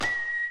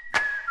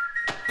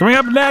Coming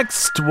up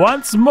next,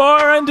 once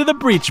more into the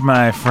breach,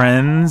 my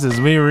friends, as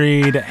we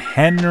read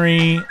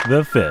Henry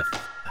V.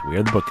 We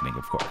are the Bookening,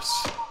 of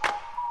course.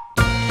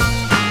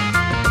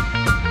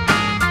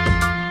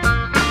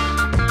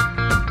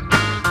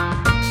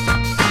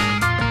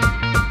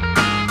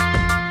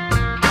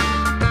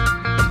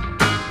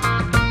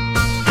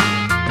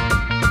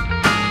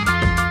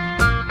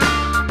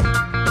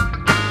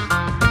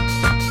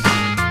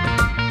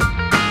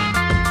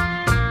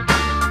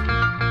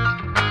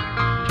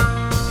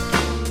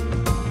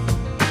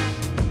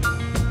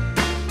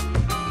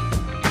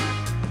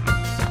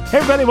 Hey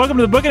everybody, welcome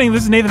to The Bookening.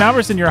 This is Nathan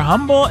Alberson, your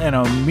humble and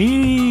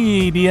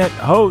immediate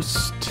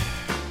host.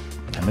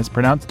 I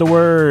mispronounced a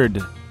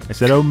word. I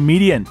said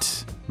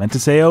omedient. Meant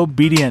to say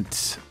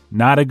obedient.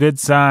 Not a good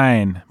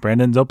sign.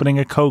 Brandon's opening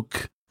a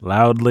Coke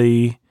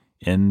loudly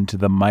into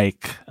the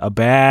mic. A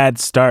bad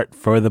start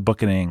for The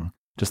Bookening.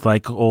 Just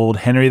like old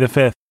Henry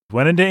V.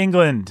 Went into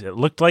England. It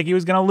looked like he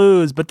was going to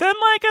lose. But then,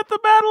 like at the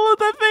Battle of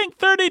the Thing,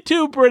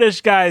 32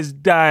 British guys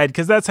died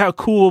because that's how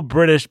cool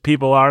British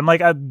people are. And like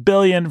 1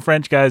 billion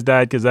French guys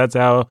died because that's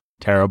how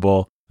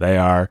terrible they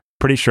are.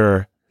 Pretty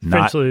sure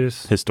not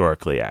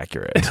historically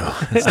accurate. No,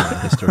 it's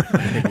not historically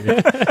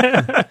accurate.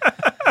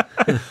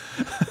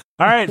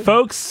 All right,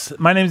 folks.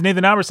 My name is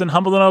Nathan Alberson,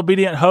 humble and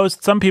obedient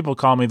host. Some people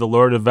call me the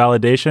Lord of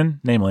Validation,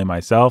 namely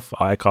myself.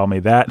 I call me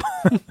that.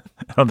 I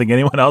don't think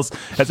anyone else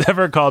has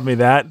ever called me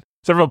that.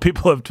 Several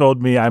people have told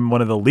me I'm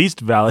one of the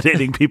least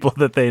validating people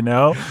that they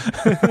know.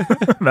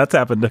 That's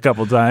happened a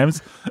couple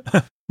times.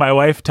 My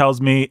wife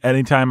tells me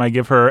anytime I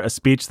give her a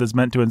speech that's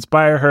meant to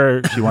inspire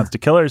her, she wants to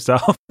kill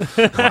herself.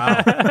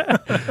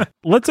 Wow.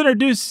 Let's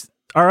introduce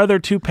our other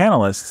two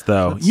panelists,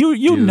 though.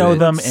 You know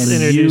them and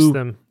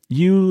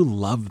you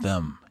love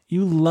them.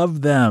 You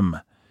love them.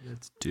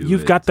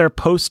 You've got their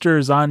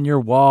posters on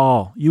your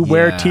wall. You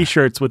wear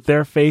T-shirts with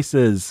their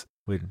faces.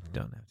 We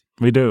don't have.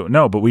 We do.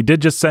 No, but we did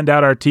just send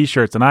out our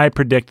T-shirts, and I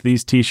predict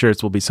these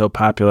T-shirts will be so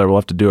popular, we'll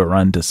have to do a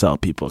run to sell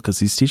people, because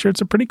these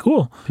T-shirts are pretty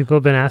cool. People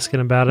have been asking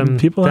about them.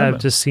 I've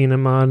just seen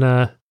them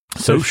on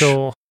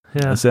social.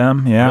 Yeah.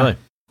 SM, yeah. Really?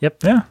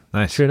 Yep. Yeah.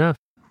 Nice. Sure enough.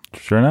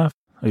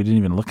 Oh, you didn't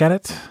even look at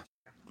it?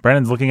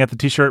 Brandon's looking at the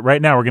T-shirt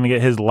right now. We're going to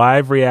get his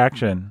live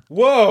reaction.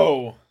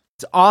 Whoa!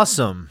 It's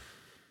awesome.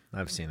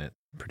 I've seen it.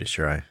 Pretty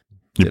sure I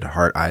did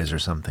heart eyes or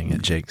something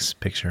at Jake's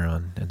picture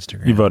on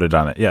Instagram. You voted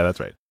on it. Yeah, that's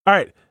right. All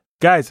right,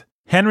 guys.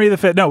 Henry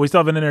V. No, we still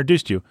haven't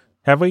introduced you,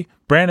 have we?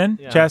 Brandon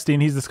Chastain.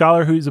 He's the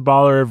scholar who's a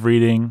baller of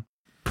reading.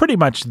 Pretty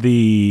much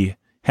the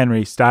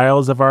Henry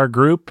Styles of our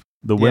group.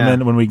 The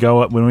women when we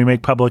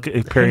make public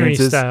appearances. Henry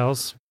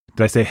Styles.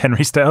 Did I say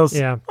Henry Styles?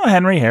 Yeah. Well,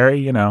 Harry.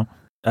 You know.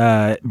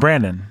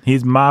 Brandon.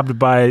 He's mobbed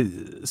by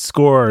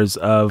scores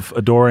of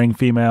adoring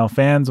female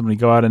fans when we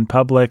go out in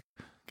public.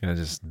 Gonna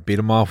just beat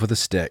him off with a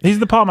stick. He's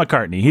the Paul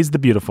McCartney. He's the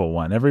beautiful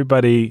one.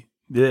 Everybody.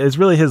 It's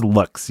really his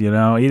looks, you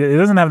know. He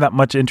doesn't have that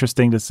much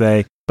interesting to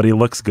say, but he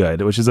looks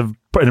good, which is an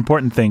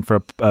important thing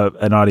for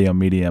an audio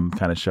medium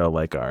kind of show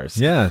like ours.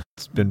 Yeah,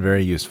 it's been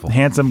very useful.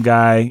 Handsome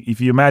guy. If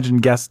you imagine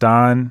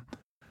Gaston,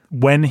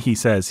 when he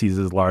says he's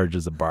as large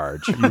as a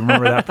barge, you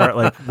remember that part,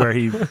 like where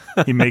he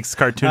makes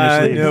cartoonishly.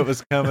 I knew it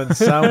was coming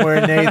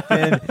somewhere,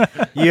 Nathan.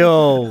 You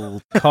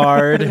old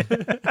card.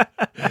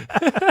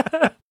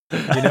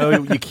 You know,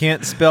 you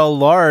can't spell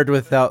lard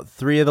without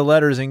 3 of the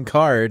letters in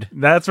card.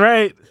 That's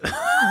right.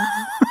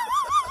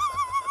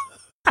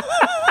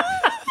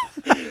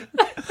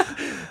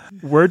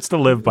 Words to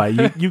live by.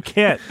 You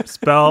can't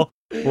spell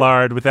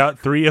lard without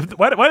 3 of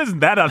why isn't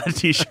that on a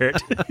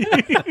T-shirt?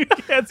 You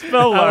can't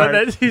spell lard.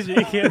 On that T-shirt,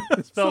 you can't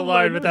spell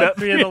lard without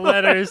 3 of the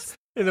letters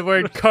in the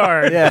word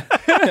card. Yeah.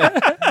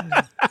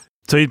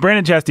 So he's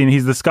Brandon Chastain.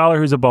 He's the scholar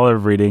who's a baller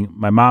of reading.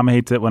 My mom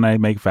hates it when I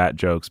make fat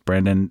jokes.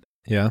 Brandon.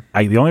 Yeah.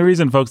 The only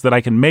reason, folks, that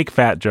I can make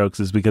fat jokes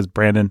is because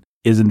Brandon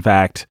is, in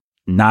fact,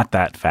 not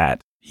that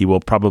fat. He will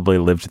probably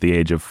live to the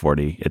age of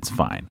 40. It's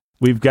fine.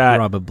 We've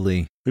got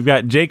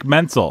Jake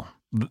Menzel.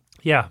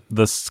 Yeah.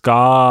 The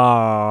scholarly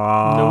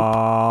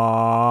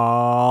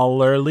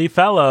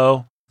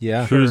fellow.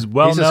 Yeah. Who's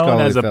well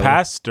known as a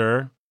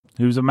pastor,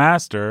 who's a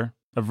master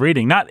of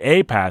reading. Not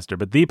a pastor,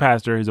 but the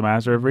pastor who's a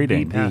master of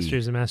reading. The pastor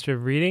is a master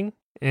of reading.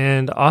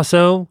 And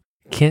also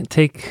can't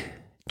take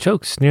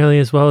jokes nearly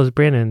as well as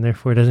Brandon,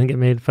 therefore doesn't get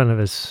made fun of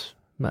as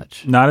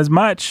much. Not as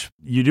much.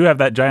 You do have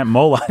that giant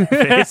mole on your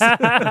face.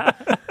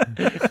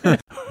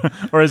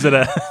 Or is it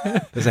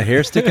Does a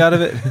hair stick out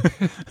of it?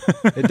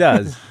 It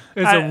does.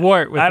 It's a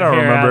wart with I don't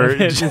remember.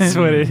 That's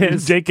what it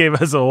is. Jake gave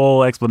us a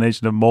whole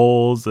explanation of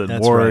moles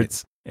and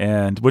warts. Right.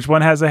 And which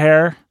one has a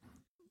hair?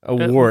 A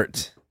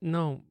wart.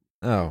 No.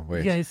 Oh,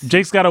 wait.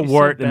 Jake's got a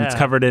wart and it's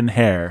covered in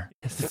hair.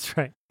 Yes, that's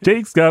right.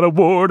 Jake's got a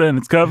wart and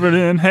it's covered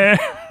in hair.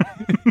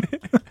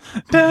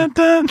 Dun,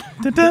 dun,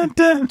 dun, dun,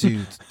 dun.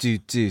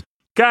 Dude.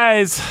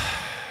 Guys,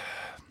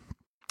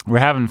 we're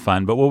having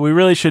fun, but what we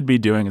really should be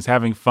doing is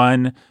having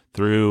fun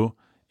through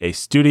a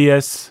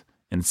studious,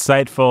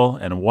 insightful,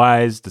 and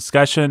wise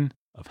discussion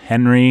of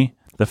Henry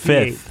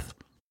V.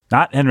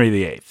 Not Henry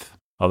VIII.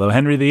 Although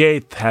Henry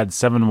VIII had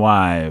 7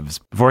 wives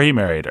before he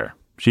married her.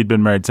 She'd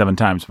been married 7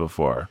 times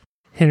before.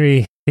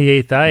 Henry The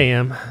eighth I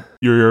am.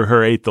 You're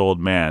her eighth old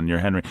man. You're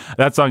Henry.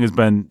 That song has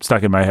been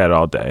stuck in my head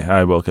all day.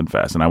 I will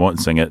confess, and I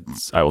won't sing it.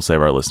 I will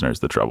save our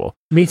listeners the trouble.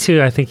 Me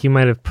too. I think you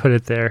might have put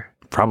it there.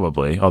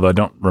 Probably, although I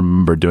don't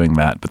remember doing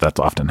that, but that's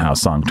often how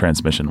song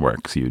transmission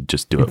works. You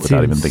just do it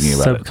without even thinking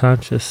about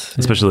subconscious, it.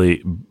 Especially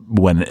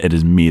when it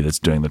is me that's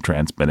doing the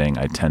transmitting.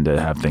 I tend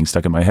to have things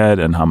stuck in my head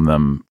and hum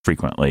them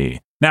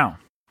frequently. Now,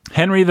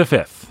 Henry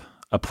V,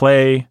 a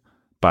play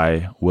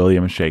by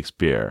William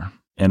Shakespeare.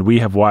 And we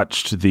have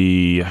watched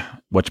the,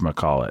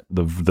 whatchamacallit,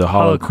 the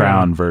Hollow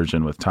Crown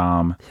version with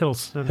Tom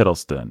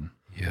Hiddleston.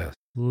 Yes.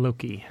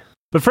 Loki.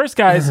 But first,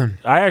 guys,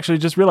 I actually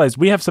just realized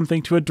we have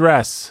something to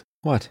address.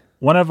 What?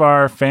 One of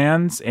our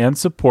fans and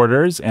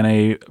supporters and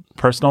a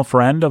personal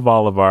friend of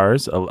all of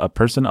ours, a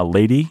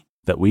lady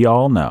that we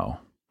all know,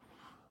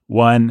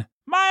 one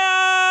Maya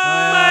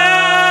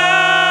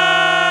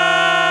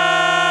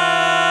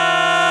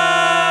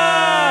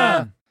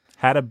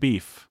had a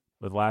beef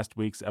with last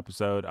week's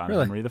episode on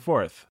Henry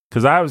IV.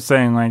 Because I was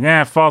saying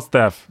false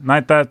stuff,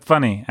 not that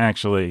funny,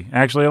 actually.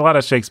 Actually, a lot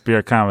of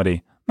Shakespeare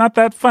comedy, not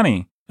that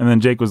funny. And then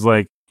Jake was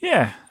like,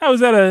 yeah, I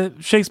was at a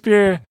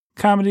Shakespeare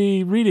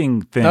comedy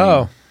reading thing.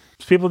 Oh.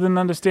 People didn't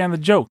understand the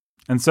joke.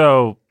 And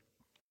so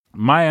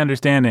my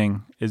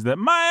understanding is that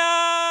Maya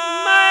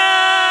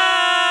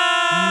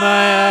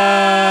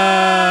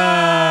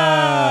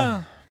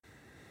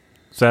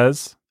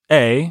says,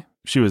 A,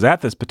 she was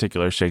at this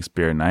particular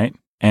Shakespeare night,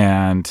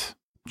 and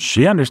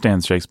she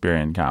understands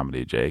Shakespearean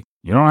comedy, Jake.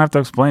 You don't have to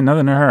explain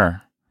nothing to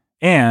her.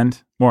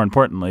 And, more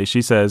importantly,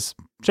 she says,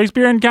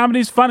 Shakespearean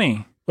comedy's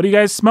funny. What are you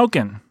guys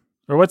smoking?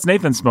 Or what's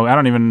Nathan smoking? I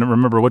don't even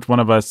remember which one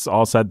of us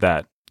all said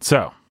that.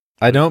 So,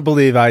 I don't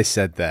believe I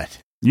said that.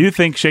 You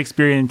think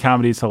Shakespearean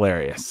comedy is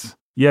hilarious.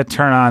 You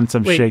turn on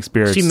some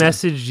Shakespeare. She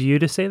messaged you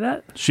to say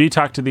that? She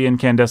talked to the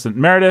incandescent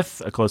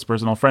Meredith, a close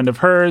personal friend of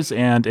hers,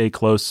 and a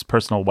close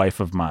personal wife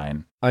of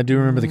mine. I do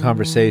remember the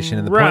conversation,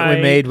 and the point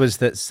we made was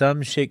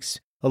that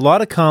a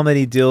lot of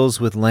comedy deals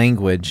with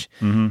language,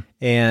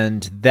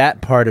 and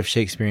that part of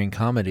Shakespearean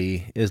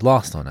comedy is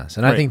lost on us.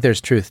 And I think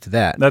there's truth to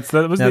that. That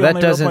was the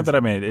only real point that I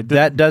made.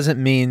 That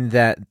doesn't mean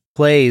that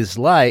plays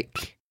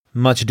like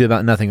Much Ado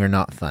About Nothing are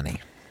not funny.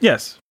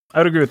 Yes, I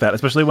would agree with that,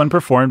 especially when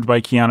performed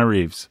by Keanu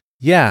Reeves.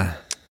 Yeah,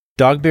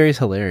 Dogberry's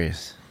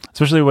hilarious.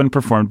 Especially when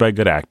performed by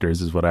good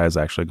actors, is what I was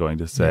actually going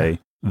to say.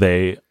 Yeah.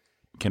 They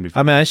can be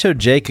funny. I mean, I showed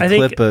Jake a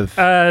clip of...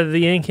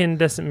 the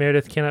incandescent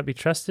Meredith cannot be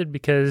trusted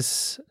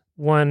because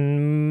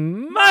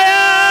one Maya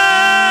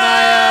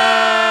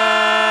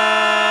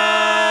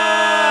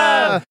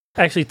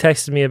actually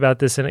texted me about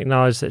this and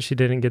acknowledged that she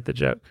didn't get the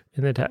joke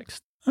in the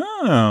text.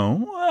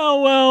 Oh,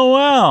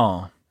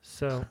 well.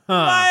 So,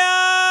 Maya!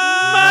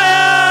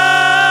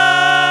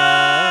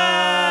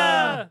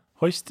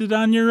 Hoisted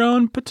on your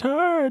own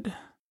petard.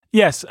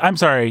 Yes, I'm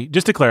sorry.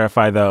 Just to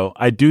clarify, though,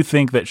 I do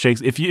think that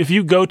Shakespeare, if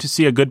you go to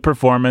see a good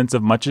performance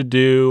of Much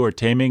Ado or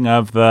Taming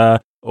of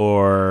the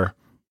or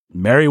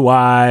Merry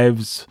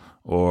Wives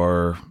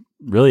or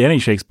really any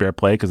Shakespeare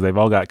play, because they've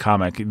all got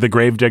comic, the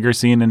Gravedigger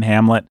scene in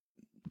Hamlet,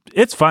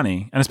 it's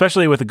funny. And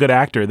especially with a good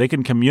actor, they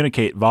can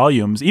communicate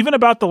volumes, even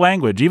about the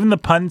language, even the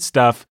pun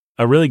stuff.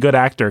 A really good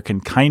actor can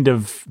kind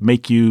of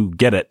make you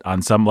get it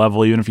on some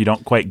level, even if you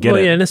don't quite get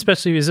it. Yeah, and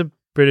especially if he's a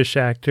British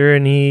actor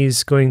and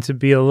he's going to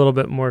be a little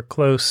bit more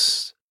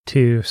close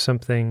to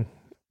something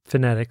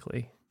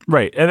phonetically.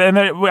 Right. And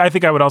I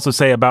think I would also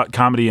say about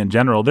comedy in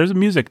general, there's a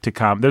music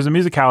to there's a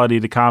musicality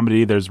to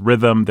comedy, there's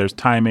rhythm, there's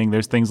timing,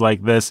 there's things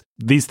like this.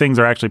 These things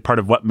are actually part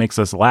of what makes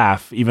us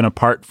laugh, even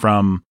apart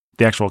from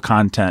the actual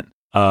content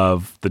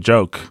of the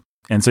joke.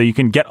 And so you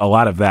can get a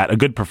lot of that. A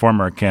good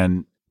performer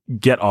can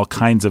get all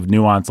kinds of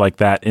nuance like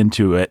that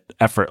into it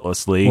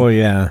effortlessly. Well,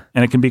 yeah.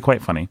 And it can be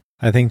quite funny.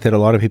 I think that a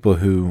lot of people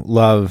who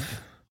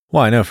love,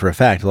 well, I know for a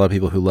fact, a lot of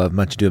people who love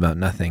Much Ado About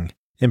Nothing,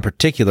 in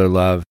particular,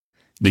 love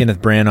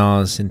Kenneth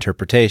Branagh's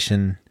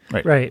interpretation.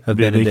 Right. The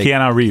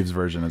Keanu Reeves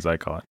version, as I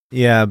call it.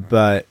 Yeah,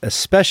 but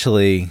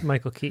especially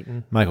Michael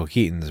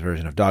Keaton's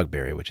version of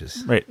Dogberry, which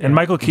is right. And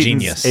Michael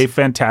Keaton's genius. A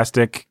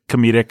fantastic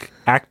comedic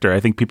actor.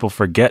 I think people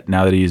forget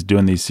now that he's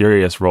doing these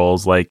serious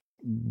roles. Like,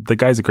 the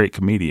guy's a great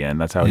comedian.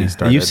 That's how he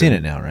started. You've seen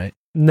it now, right?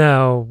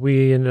 No,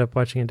 we ended up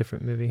watching a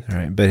different movie. All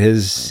right, but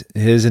his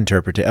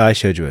interpretation, I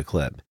showed you a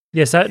clip.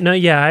 Yes, I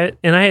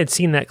had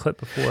seen that clip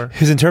before.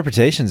 His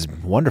interpretation's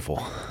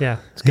wonderful. Yeah,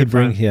 it's good.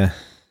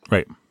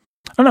 Right.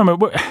 I don't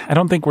know. I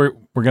don't think we're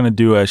going to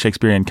do a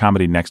Shakespearean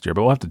comedy next year,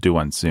 but we'll have to do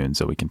one soon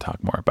so we can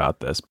talk more about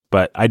this.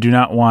 But I do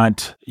not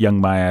want young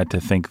Maya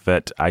to think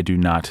that I do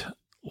not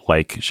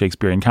like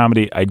Shakespearean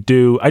comedy. I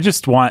do. I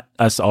just want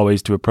us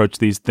always to approach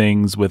these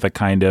things with a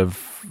kind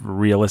of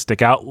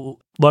realistic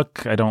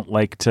outlook. I don't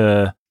like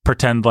to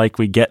pretend like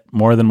we get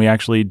more than we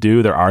actually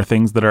do. There are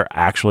things that are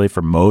actually,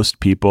 for most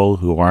people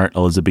who aren't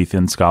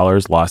Elizabethan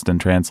scholars, lost in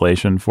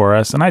translation for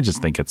us. And I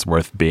just think it's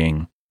worth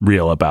being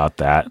real about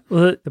that.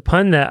 Well, the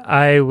pun that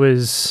I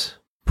was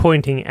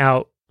pointing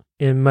out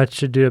in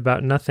Much Ado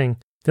About Nothing,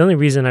 the only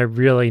reason I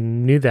really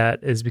knew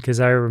that is because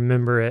I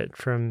remember it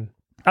from,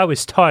 I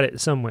was taught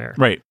it somewhere.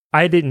 Right.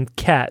 I didn't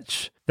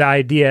catch the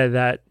idea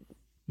that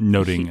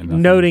Noting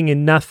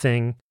and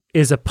nothing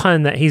is a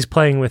pun that he's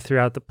playing with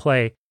throughout the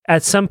play.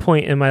 At some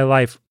point in my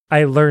life,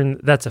 I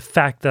learned that's a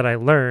fact that I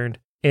learned,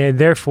 and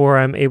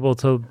therefore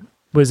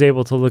was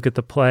able to look at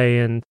the play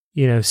and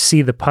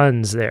see the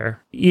puns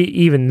there.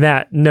 Even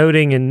that,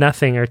 noting and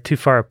nothing are too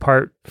far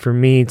apart for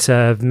me to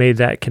have made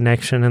that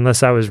connection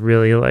unless I was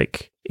really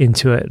like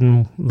into it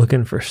and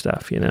looking for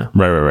stuff,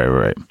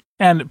 Right.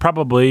 And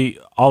probably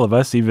all of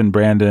us, even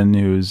Brandon,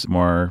 who's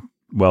more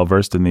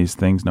well-versed in these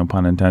things, no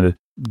pun intended,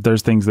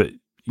 there's things that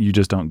you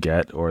just don't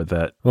get, or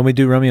that... When we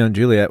do Romeo and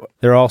Juliet,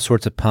 there are all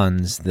sorts of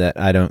puns that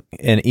I don't...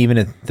 And even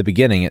at the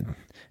beginning, it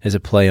is a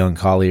play on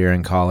Collier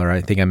and Collar.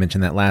 I think I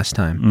mentioned that last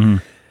time. Mm-hmm.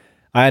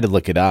 I had to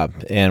look it up,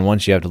 and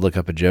once you have to look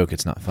up a joke,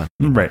 it's not fun.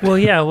 Right. Well,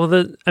 yeah.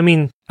 Well,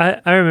 I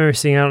remember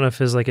seeing, I don't know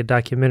if it was like a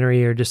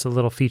documentary or just a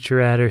little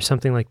featurette or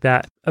something like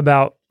that,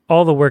 about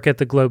all the work at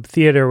the Globe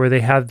Theater where they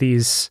have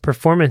these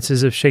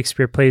performances of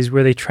Shakespeare plays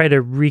where they try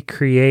to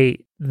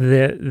recreate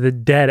the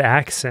dead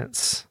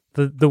accents,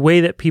 the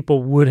way that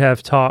people would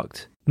have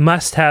talked,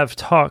 must have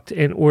talked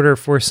in order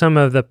for some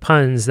of the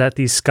puns that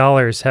these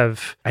scholars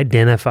have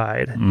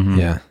identified. Mm-hmm.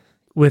 Yeah.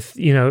 With,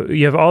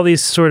 you have all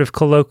these sort of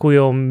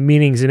colloquial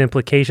meanings and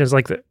implications,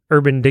 like the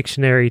Urban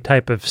Dictionary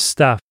type of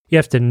stuff. You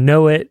have to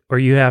know it, or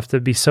you have to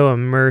be so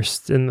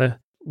immersed in the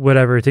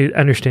whatever to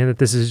understand that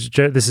this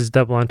is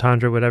double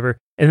entendre, whatever.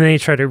 And then you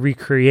try to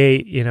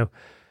recreate,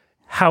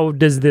 how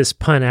does this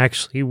pun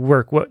actually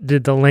work? What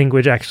did the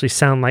language actually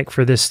sound like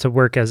for this to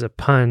work as a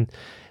pun?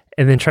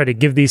 And then try to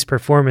give these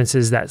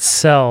performances that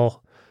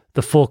sell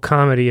the full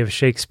comedy of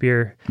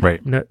Shakespeare.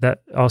 Right.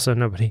 That also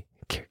nobody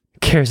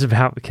cares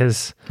about,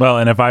 because... Well,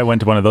 and if I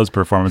went to one of those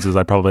performances,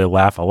 I'd probably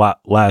laugh a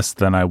lot less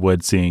than I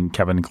would seeing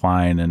Kevin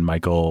Kline and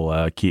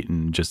Michael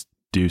Keaton just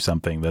do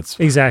something that's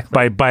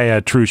exactly by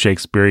a true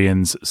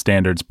Shakespearean's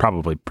standards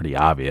probably pretty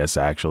obvious,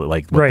 actually.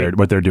 Like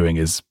what they're doing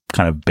is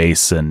kind of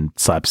base and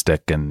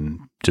slapstick and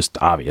just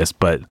obvious,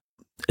 but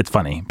it's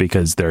funny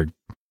because they're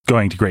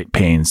going to great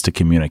pains to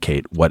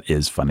communicate what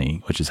is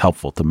funny, which is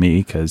helpful to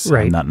me because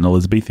I'm not an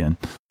Elizabethan.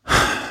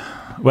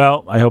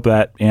 Well, I hope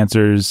that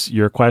answers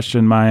your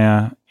question,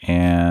 Maya,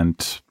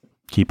 and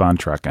keep on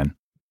trucking.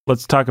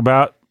 Let's talk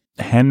about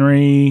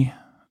Henry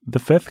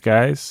V,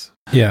 guys.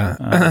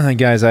 Yeah.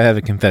 Guys, I have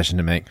a confession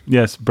to make.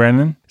 Yes,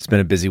 Brandon? It's been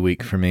a busy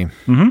week for me.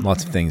 Mm-hmm.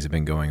 Lots of things have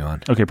been going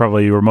on. Okay,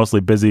 probably you were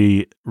mostly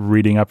busy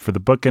reading up for the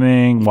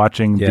bookening,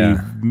 watching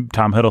the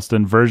Tom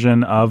Hiddleston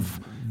version of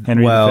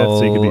Henry V,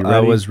 so you could be ready. I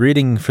was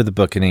reading for the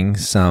bookening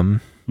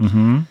some,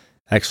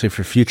 actually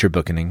for future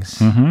bookendings,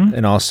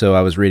 and also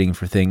I was reading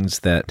for things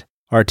that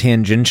are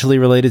tangentially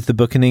related to the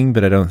bookening,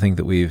 but I don't think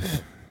that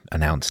we've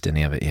announced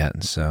any of it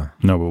yet. So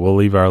no, but we'll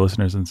leave our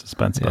listeners in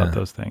suspense about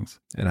those things.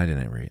 And I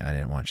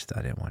didn't watch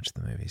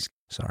the movies.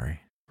 Sorry,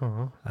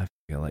 I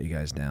let you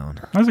guys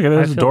down. That's okay.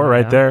 There's a door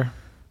right there.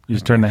 You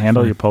just turn the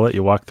handle, you pull it,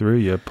 you walk through,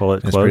 you pull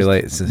it closed. It's pretty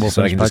late,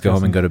 so I can just go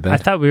home and go to bed. I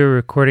thought we were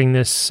recording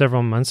this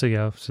several months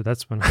ago, so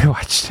that's when I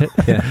watched it.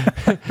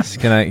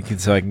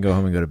 So I can go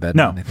home and go to bed?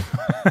 No.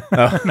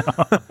 No.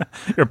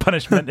 Your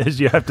punishment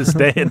is you have to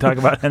stay and talk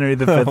about Henry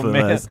V with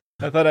us.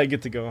 I thought I'd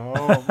get to go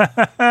home.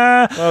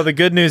 Well, the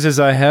good news is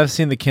I have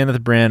seen the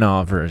Kenneth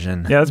Branagh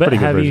version. Yeah, that's pretty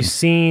good. Have version. you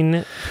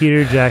seen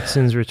Peter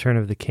Jackson's Return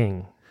of the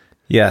King?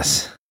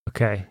 Yes.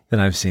 Okay. Then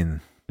you've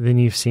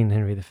seen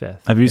Henry V.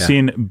 Have you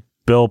seen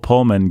Bill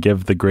Pullman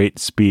give the great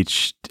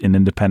speech in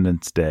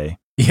Independence Day?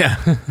 Yeah.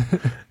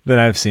 Then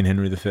I've seen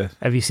Henry V.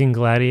 Have you seen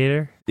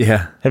Gladiator?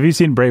 Yeah. Have you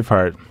seen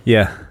Braveheart?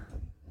 Yeah.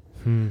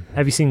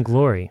 Have you seen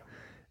Glory?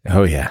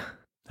 Oh, yeah.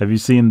 Have you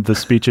seen the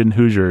speech in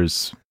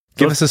Hoosiers?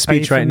 Give us a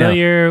speech right now. Are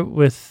you familiar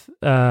with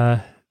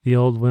the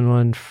old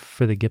one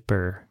for the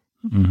Gipper?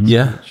 Mm-hmm.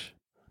 Yeah.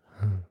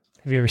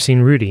 Have you ever seen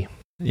Rudy?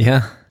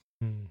 Yeah.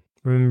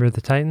 Remember the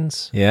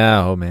Titans?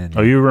 Yeah. Oh, man.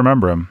 Oh, you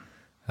remember them.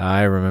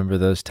 I remember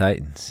those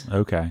Titans.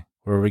 Okay.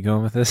 Where are we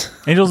going with this?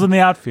 Angels in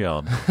the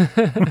outfield.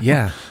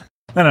 Yeah.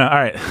 No, all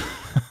right.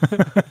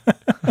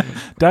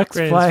 Ducks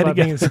fly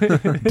together.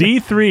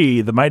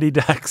 D3, the Mighty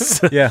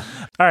Ducks. Yeah.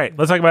 All right,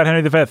 let's talk about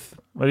Henry V.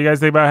 What do you guys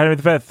think about Henry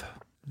V?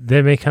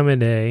 There may come a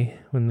day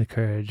when the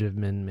courage of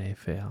men may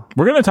fail.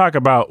 We're going to talk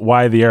about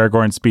why the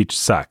Aragorn speech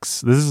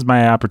sucks. This is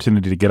my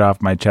opportunity to get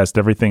off my chest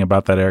everything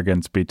about that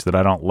Aragorn speech that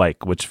I don't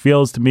like, which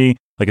feels to me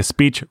like a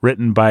speech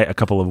written by a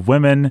couple of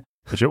women,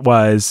 which it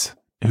was,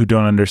 who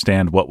don't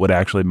understand what would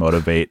actually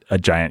motivate a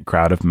giant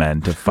crowd of men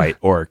to fight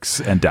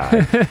orcs and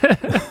die.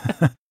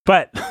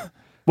 But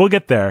we'll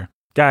get there.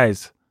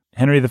 Guys,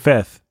 Henry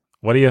V,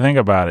 what do you think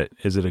about it?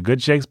 Is it a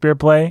good Shakespeare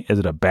play? Is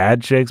it a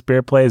bad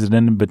Shakespeare play? Is it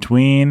in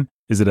between?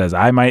 Is it, as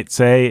I might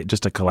say,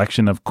 just a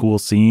collection of cool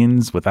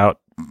scenes without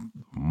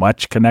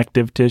much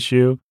connective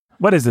tissue?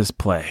 What is this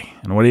play,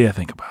 and what do you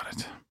think about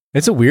it?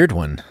 It's a weird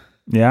one.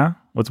 Yeah?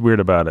 What's weird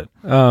about it?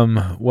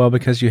 Well,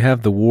 because you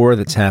have the war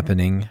that's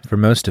happening for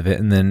most of it,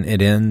 and then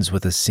it ends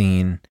with a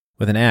scene,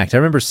 with an act. I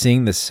remember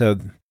seeing this, so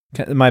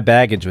my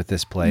baggage with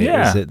this play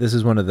is that this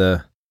is one of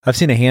the... I've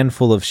seen a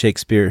handful of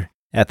Shakespeare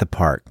at the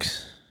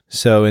parks.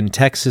 So in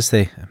Texas,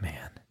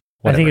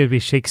 I think it would be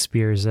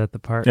Shakespeare's at the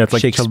Park. Yeah, it's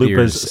like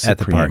Shakespeare's Chalupa's at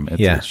the Park. Supreme.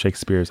 Yeah. It's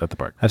Shakespeare's at the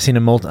Park. I've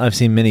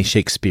seen many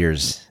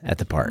Shakespeare's at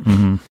the park.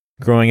 Mm-hmm.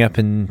 Growing up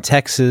in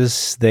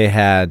Texas, they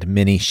had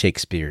many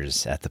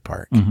Shakespeare's at the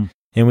park. Mm-hmm.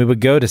 And we would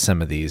go to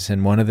some of these.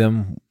 And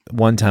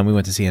one time we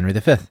went to see Henry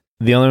V.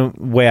 The only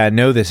way I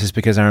know this is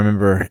because I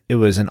remember it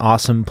was an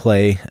awesome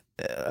play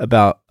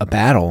about a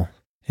battle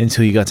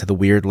until you got to the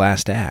weird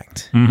last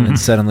act. Mm-hmm. And then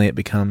suddenly it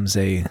becomes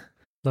a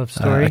Love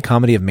story. a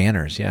comedy of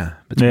manners,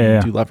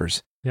 between two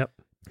lovers. Yep.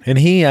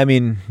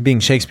 And being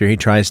Shakespeare, he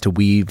tries to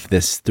weave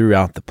this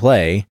throughout the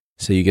play.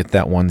 So you get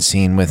that one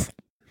scene with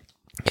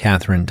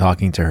Catherine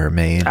talking to her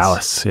maids.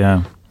 Alice,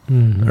 yeah.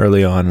 Mhm.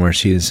 Early on where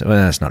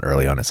it's not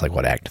early on, it's like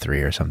Act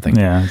 3 or something.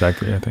 Yeah,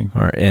 exactly, I think.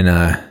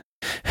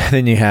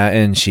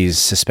 And she's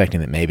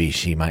suspecting that maybe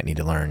she might need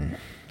to learn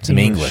some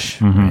English.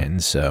 Mhm.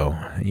 And so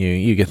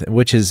you get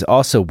which is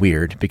also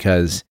weird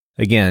because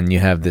again, you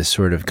have this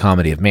sort of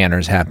comedy of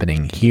manners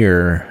happening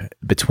here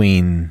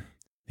between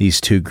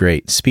these two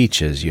great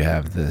speeches. You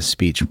have the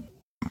speech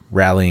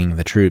rallying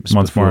the troops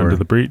Once more into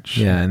the breach.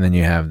 Yeah, and then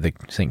you have the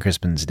St.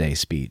 Crispin's Day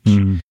speech.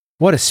 Mm.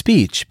 What a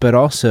speech, but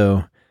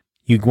also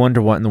you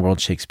wonder what in the world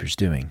Shakespeare's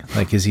doing.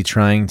 Like, is he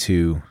trying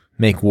to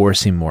make war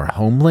seem more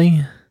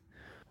homely?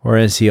 Or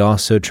is he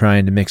also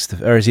trying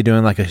to or is he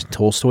doing like a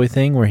Tolstoy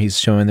thing where he's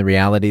showing the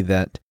reality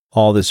that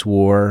all this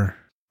war...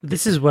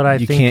 This is what I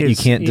think you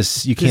can't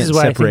separate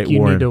I think you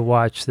war. need to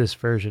watch this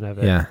version of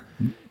it. Yeah.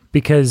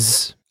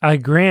 Because I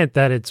grant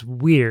that it's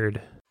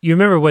weird. You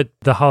remember what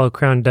the Hollow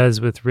Crown does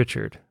with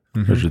Richard,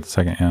 Mm-hmm. Richard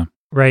II, yeah.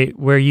 right?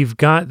 Where you've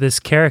got this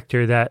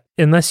character that,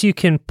 unless you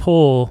can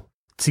pull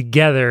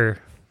together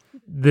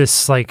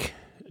this like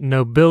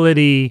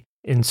nobility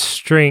and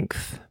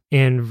strength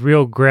and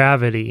real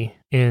gravity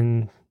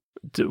and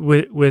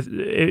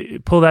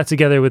pull that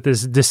together with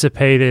this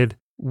dissipated,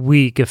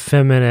 weak,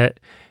 effeminate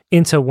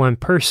into one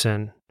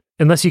person,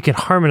 unless you can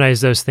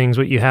harmonize those things,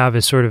 what you have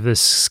is sort of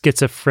this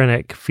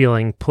schizophrenic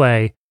feeling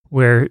play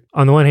where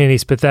on the one hand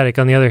he's pathetic,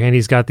 on the other hand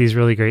he's got these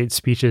really great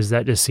speeches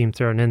that just seem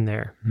thrown in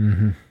there.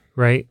 Mm-hmm.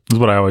 Right? This is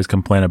what I always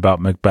complain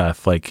about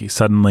Macbeth. Like,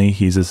 suddenly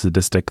he's a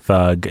sadistic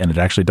thug, and it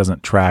actually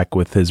doesn't track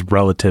with his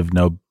relative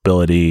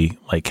nobility.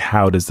 Like,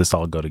 how does this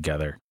all go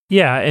together?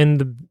 Yeah,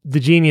 and the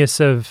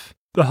genius of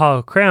the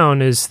Hollow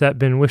Crown is that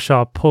Ben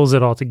Whishaw pulls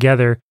it all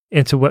together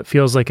into what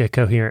feels like a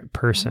coherent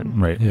person.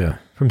 Right. Yeah.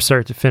 From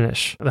start to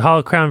finish. The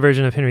Hollow Crown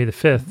version of Henry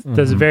V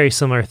does a very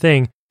similar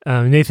thing.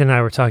 Nathan and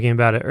I were talking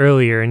about it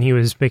earlier, and he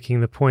was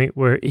making the point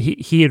where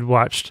he had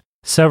watched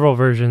several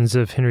versions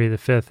of Henry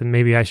V, and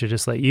maybe I should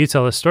just let you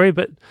tell the story,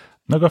 but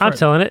No, go for I'm it.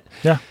 telling it.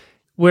 Yeah.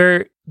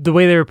 Where the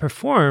way they were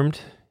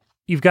performed,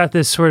 you've got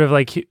this sort of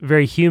like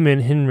very human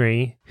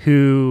Henry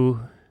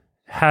who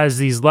has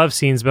these love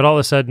scenes, but all of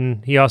a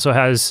sudden he also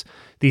has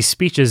these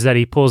speeches that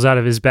he pulls out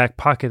of his back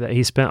pocket that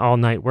he spent all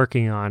night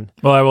working on.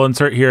 Well, I will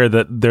insert here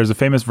that there's a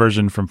famous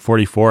version from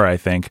 44, I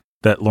think,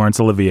 that Laurence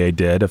Olivier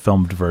did, a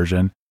filmed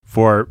version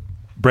for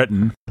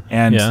Britain.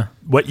 And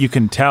what you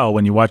can tell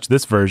when you watch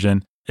this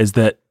version is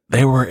that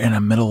they were in the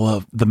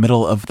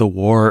middle of the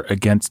war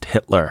against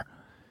Hitler.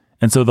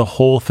 And so the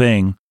whole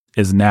thing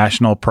is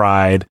national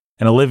pride.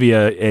 And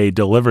Olivier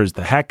delivers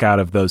the heck out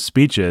of those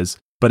speeches,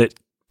 but it,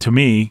 to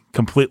me,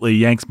 completely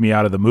yanks me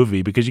out of the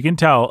movie because you can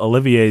tell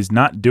Olivier's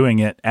not doing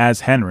it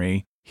as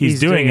Henry. He's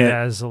doing it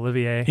as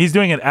Olivier. He's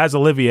doing it as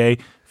Olivier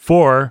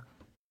for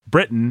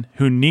Britain,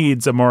 who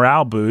needs a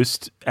morale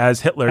boost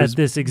as Hitler's at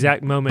this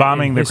exact moment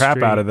bombing the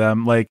crap out of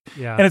them. And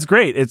it's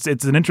great. It's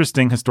an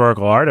interesting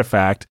historical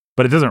artifact,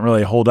 but it doesn't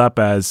really hold up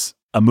as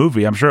a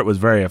movie. I'm sure it was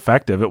very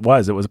effective. It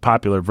was a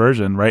popular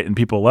version, right? And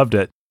people loved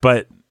it,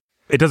 but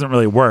it doesn't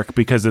really work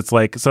because it's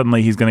like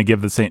suddenly he's going to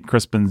give the St.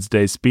 Crispin's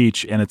Day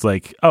speech, and it's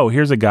like, oh,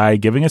 here's a guy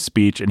giving a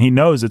speech, and he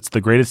knows it's the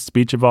greatest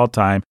speech of all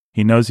time.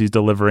 He knows he's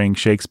delivering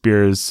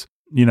Shakespeare's,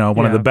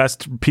 one of the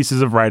best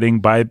pieces of writing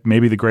by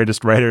maybe the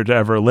greatest writer to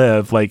ever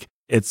live. Like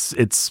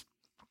it's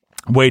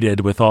weighted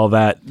with all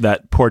that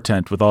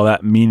portent, with all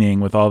that meaning,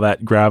 with all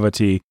that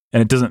gravity,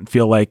 and it doesn't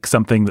feel like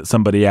something that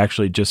somebody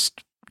actually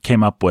just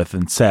came up with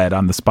and said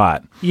on the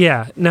spot.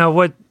 Yeah. Now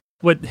what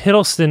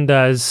Hiddleston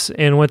does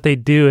and what they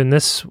do in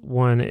this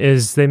one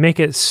is they make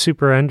it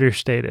super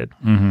understated,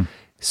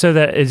 so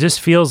that it just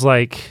feels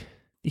like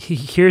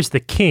here's the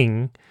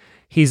king,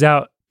 he's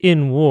out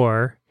in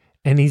war,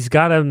 and he's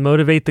got to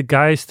motivate the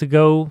guys to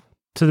go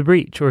to the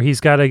breach, or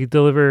he's got to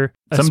deliver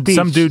a speech.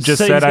 Some dude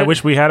just said, I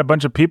wish we had a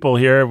bunch of people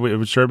here. It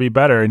would sure be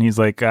better. And he's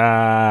like,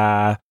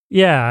 Yeah,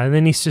 and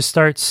then he just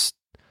starts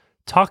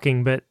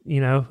talking, but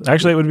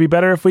actually it would be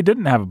better if we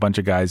didn't have a bunch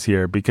of guys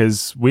here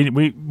because we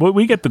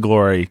get the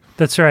glory.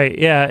 That's right.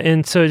 Yeah.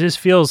 And so it just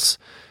feels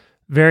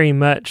very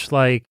much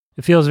like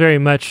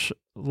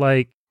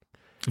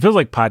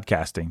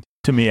podcasting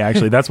to me.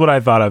 Actually, that's what I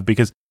thought of,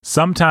 because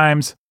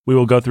sometimes we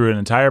will go through an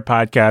entire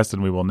podcast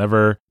and we will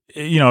never,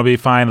 it'll be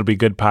fine. It'll be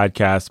good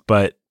podcast,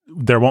 but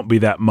there won't be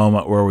that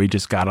moment where we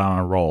just got on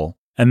a roll.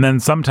 And then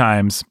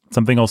sometimes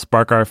something will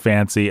spark our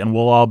fancy and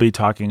we'll all be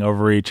talking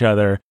over each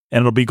other.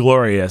 and it'll be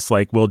glorious.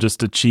 Like we'll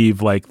just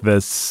achieve like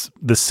this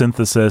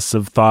synthesis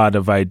of thought,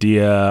 of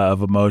idea,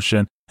 of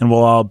emotion, and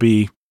we'll all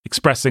be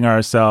expressing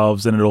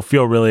ourselves, and it'll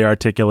feel really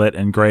articulate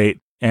and great.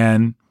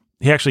 And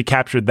he actually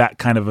captured that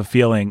kind of a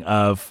feeling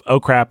of, oh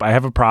crap, I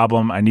have a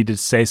problem. I need to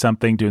say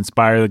something to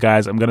inspire the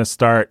guys. I'm going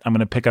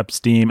to pick up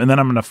steam, and then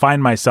I'm going to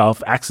find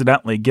myself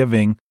accidentally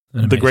giving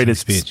the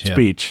greatest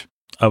speech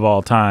of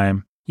all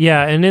time.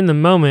 Yeah, and in the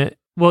moment,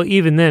 well,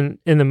 even then,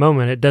 in the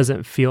moment, it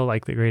doesn't feel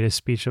like the greatest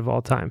speech of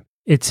all time.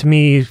 It, to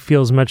me,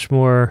 feels much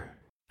more,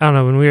 I don't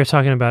know, when we were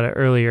talking about it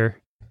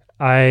earlier,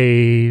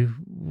 I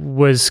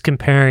was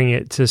comparing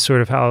it to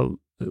sort of how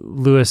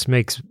Lewis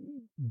makes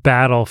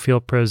battle feel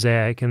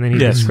prosaic, and then he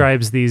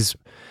describes these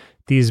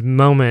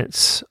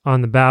moments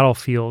on the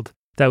battlefield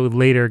that would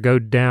later go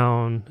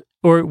down,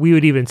 or we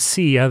would even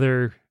see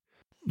other...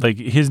 Like,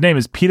 his name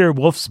is Peter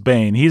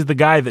Wolfsbane. He's the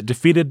guy that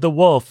defeated the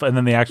wolf, and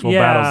then the actual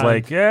battle's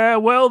like,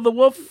 well, the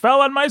wolf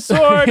fell on my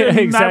sword, and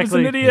exactly. I was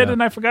an idiot,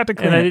 and I forgot to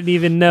clean it. And I didn't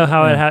even know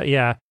how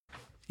you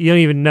don't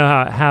even know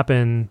how it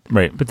happened.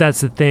 Right. But that's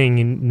the thing,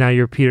 and now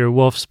you're Peter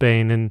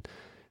Wolfsbane, and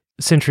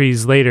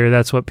centuries later,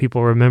 that's what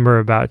people remember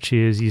about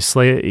you, is you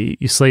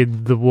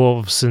slayed the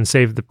wolves and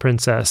saved the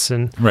princess.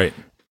 And right.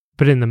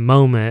 But in the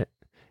moment,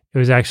 it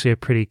was actually a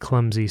pretty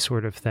clumsy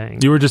sort of thing.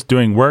 You were just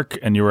doing work,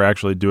 and you were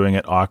actually doing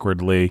it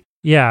awkwardly.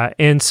 Yeah,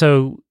 and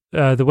so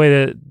the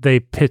way that they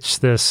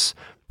pitch this,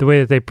 the way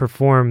that they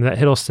perform, that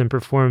Hiddleston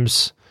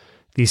performs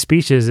these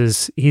speeches,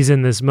 is he's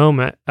in this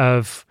moment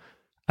of,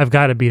 I've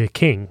got to be the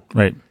king.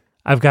 Right.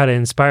 I've got to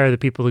inspire the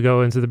people to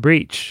go into the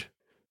breach,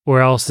 or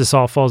else this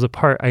all falls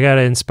apart. I got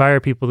to inspire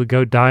people to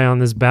go die on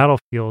this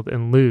battlefield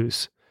and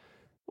lose,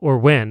 or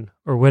win,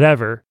 or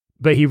whatever.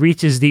 But he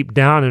reaches deep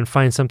down and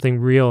finds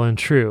something real and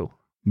true.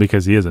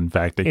 Because he is, in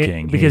fact, a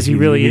king. Because he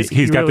really is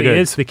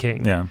the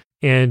king. Yeah.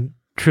 And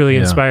truly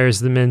inspires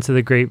the men to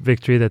the great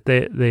victory that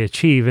they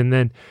achieve. And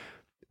then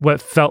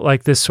what felt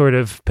like this sort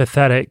of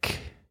pathetic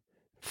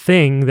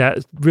thing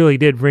that really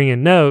did ring a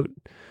note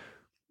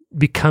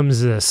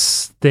becomes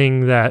this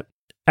thing that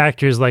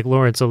actors like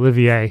Laurence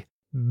Olivier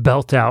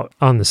belt out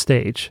on the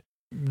stage.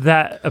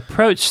 That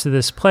approach to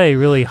this play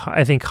really,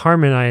 I think,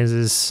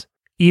 harmonizes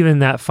even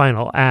that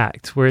final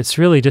act, where it's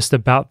really just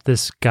about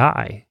this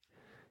guy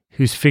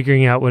who's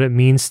figuring out what it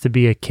means to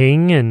be a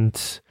king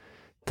and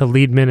to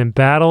lead men in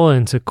battle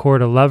and to court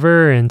a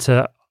lover and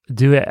to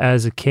do it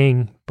as a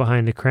king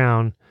behind a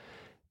crown,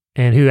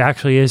 and who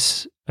actually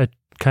is a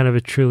kind of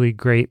a truly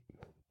great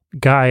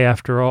guy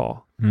after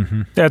all.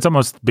 Mm-hmm. Yeah, it's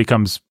almost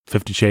becomes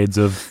 50 Shades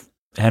of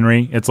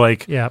Henry. It's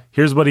like,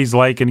 here's what he's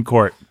like in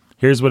court.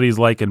 Here's what he's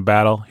like in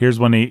battle. Here's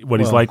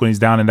he's like when he's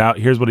down and out.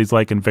 Here's what he's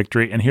like in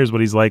victory. And here's what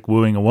he's like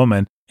wooing a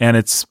woman. And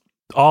it's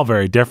all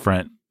very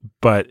different,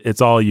 but it's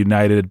all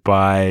united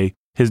by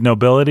his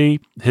nobility,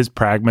 his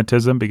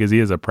pragmatism, because he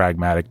is a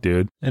pragmatic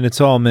dude. And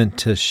it's all meant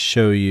to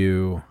show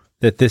you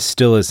that this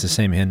still is the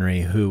same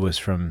Henry who was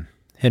from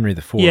Henry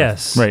IV.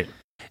 Yes. Right.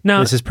 Now,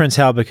 this is Prince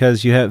Hal,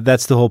 because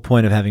that's the whole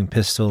point of having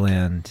Pistol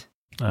and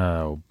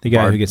the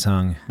guy who gets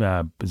hung.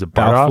 Is it Bardolph?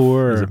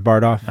 Balfour or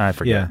Bardolph? I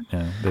forget.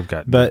 Yeah, they've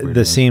got. But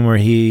the scene where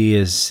he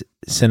is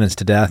sentenced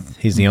to death,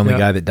 he's the only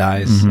guy that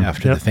dies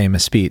after the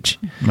famous speech.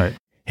 Right.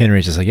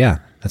 Henry's just like, yeah,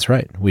 that's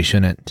right. We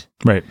shouldn't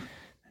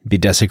be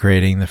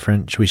desecrating the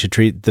French. We should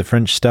treat the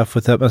French stuff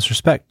with utmost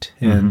respect.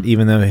 And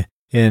even though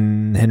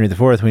in Henry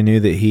IV, we knew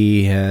that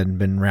he had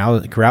been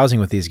carousing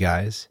with these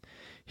guys,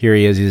 here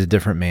he is. He's a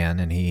different man,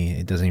 and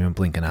he doesn't even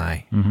blink an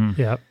eye.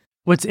 Mm-hmm. Yeah.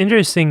 What's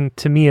interesting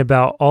to me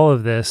about all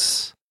of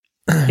this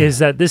is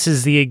that this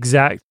is the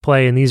exact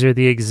play, and these are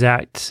the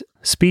exact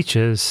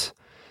speeches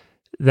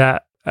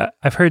that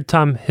I've heard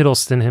Tom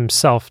Hiddleston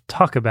himself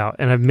talk about,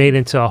 and I've made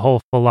into a whole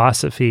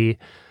philosophy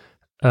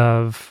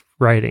of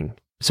writing.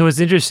 So it's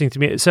interesting to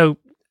me. So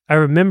I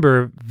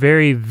remember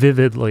very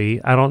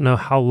vividly, I don't know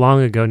how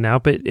long ago now,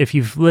 but if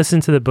you've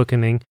listened to The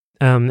Bookening,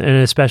 and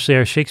especially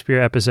our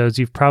Shakespeare episodes,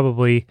 you've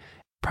probably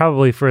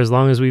for as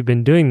long as we've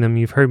been doing them,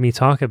 you've heard me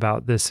talk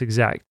about this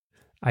exact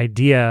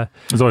idea.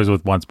 It's always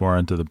with Once More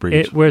Into the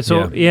Breach.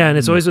 And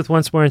it's always with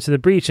Once More Into the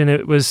Breach. And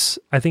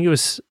I think it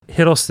was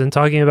Hiddleston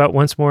talking about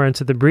Once More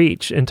Into the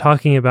Breach and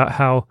talking about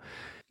how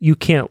you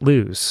can't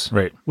lose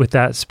with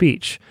that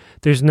speech.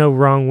 There's no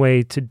wrong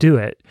way to do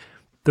it.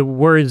 The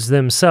words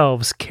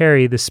themselves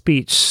carry the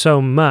speech so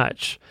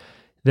much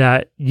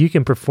that you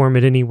can perform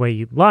it any way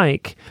you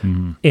like,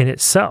 and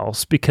it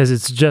sells because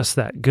it's just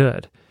that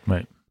good.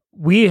 Right.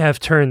 We have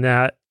turned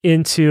that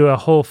into a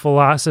whole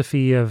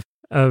philosophy of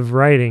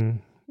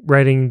writing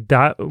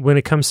when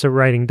it comes to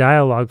writing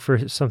dialogue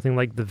for something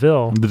like The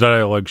Ville. The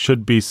dialogue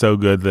should be so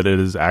good that it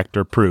is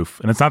actor proof.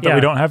 And it's not that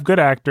we don't have good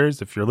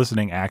actors, if you're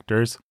listening,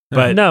 actors.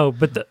 But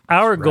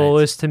our goal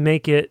is to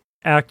make it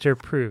actor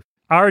proof.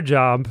 Our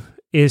job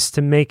is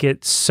to make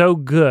it so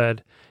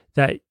good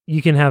that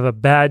you can have a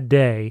bad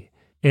day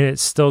and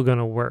it's still going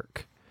to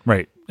work.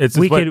 Right.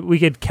 We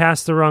could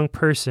cast the wrong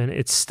person.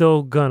 It's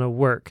still going to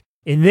work.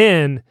 And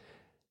then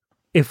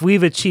if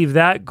we've achieved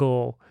that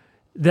goal,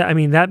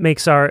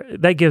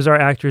 that gives our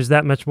actors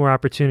that much more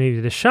opportunity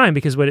to shine,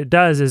 because what it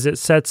does is it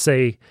sets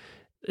a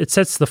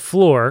sets the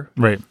floor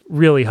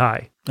really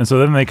high. And so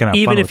then they can have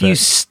even fun if with you it.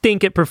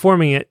 stink at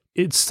performing it,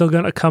 it's still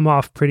going to come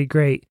off pretty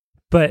great.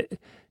 But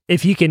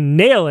if you can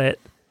nail it,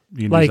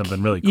 You can do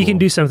something really cool. You can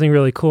do something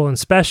really cool and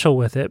special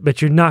with it,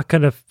 but you're not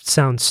going to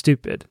sound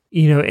stupid,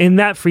 and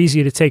that frees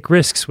you to take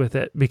risks with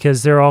it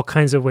because there are all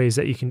kinds of ways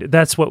that you can do.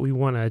 That's what we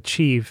want to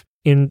achieve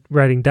in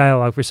writing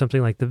dialogue for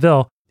something like The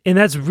Vil. And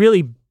that's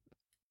really,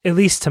 at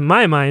least to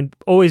my mind,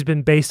 always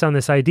been based on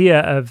this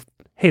idea of,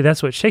 hey,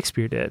 that's what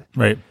Shakespeare did.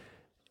 Right.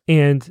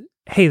 And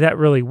hey, that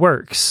really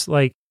works.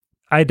 Like,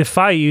 I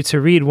defy you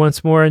to read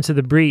Once More Into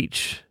the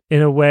Breach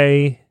in a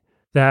way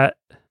that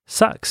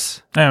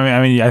sucks.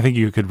 I mean, I think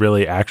you could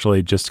really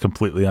actually just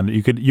completely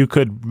you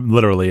could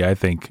literally, I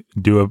think,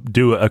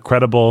 do a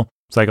credible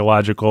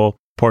psychological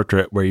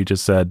portrait where you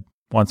just said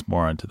once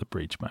more into the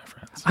breach, my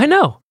friends. I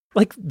know,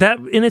 like that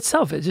in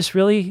itself, it just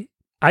really,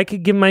 I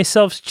could give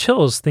myself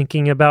chills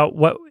thinking about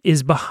what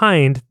is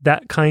behind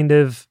that kind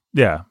of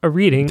a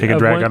reading. Take a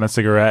drag on a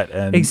cigarette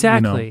and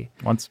exactly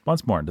once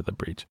more into the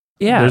breach.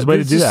 Yeah, there's a way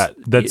to do that.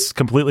 That's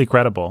completely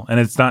credible, and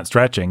it's not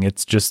stretching.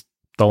 It's just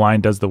the line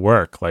does the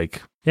work.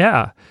 Like.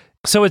 Yeah.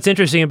 So what's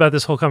interesting about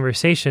this whole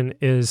conversation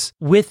is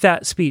with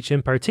that speech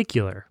in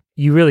particular,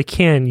 you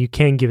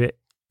can give it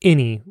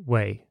any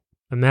way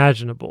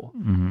imaginable.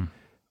 Mm-hmm.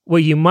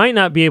 What you might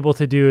not be able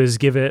to do is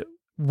give it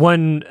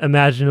one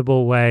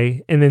imaginable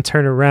way and then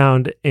turn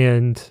around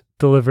and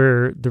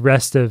deliver the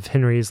rest of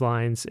Henry's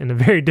lines in a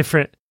very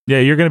different.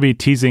 Yeah, you're going to be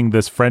teasing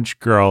this French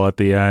girl at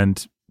the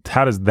end.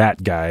 How does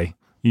that guy?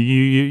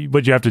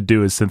 What you have to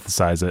do is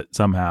synthesize it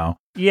somehow.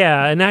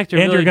 Yeah, an actor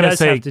and really you're gonna does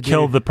say have to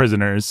kill the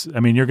prisoners. I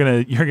mean, you're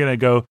gonna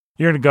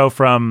go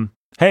from,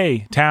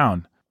 hey,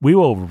 town, we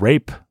will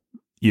rape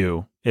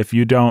you if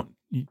you don't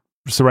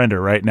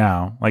surrender right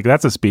now. Like,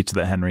 that's a speech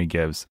that Henry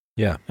gives.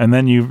 Yeah, and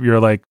then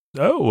you're like,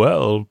 oh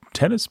well,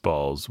 tennis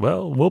balls.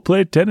 Well, we'll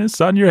play tennis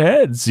on your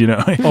heads,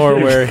 or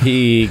where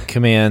he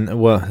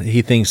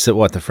he thinks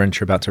that the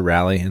French are about to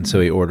rally, and so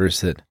he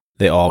orders that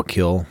they all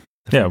kill.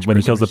 When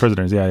he kills the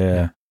prisoners.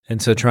 Yeah.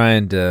 And so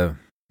trying to.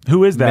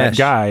 Who is that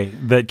guy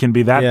that can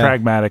be that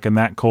pragmatic and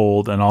that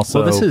cold and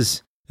also... Well,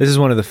 this is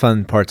one of the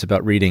fun parts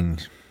about reading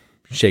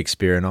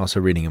Shakespeare and also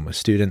reading him with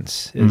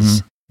students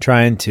is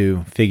trying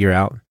to figure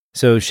out.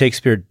 So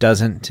Shakespeare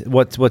doesn't...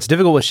 What's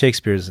difficult with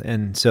Shakespeare is...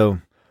 And so...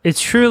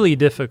 It's truly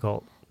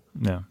difficult.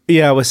 Yeah.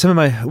 Yeah, with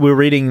we're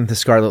reading The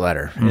Scarlet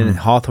Letter, and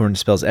Hawthorne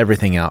spells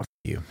everything out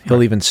for you.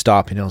 He'll even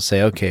stop and he'll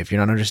say, okay, if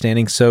you're not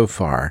understanding so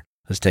far...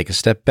 Let's take a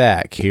step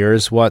back.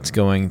 Here's what's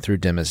going through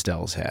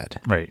Dimmesdale's head.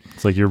 Right.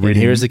 It's like you're reading.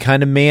 And here's the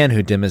kind of man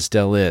who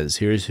Dimmesdale is.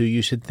 Here's who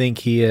you should think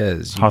he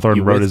is.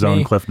 Hawthorne wrote his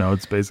own Cliff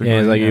Notes, basically. Yeah,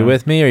 he's like, you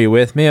with me? Are you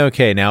with me?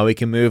 Okay, now we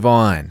can move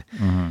on.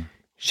 Mm-hmm.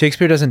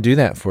 Shakespeare doesn't do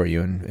that for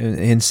you. And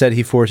instead,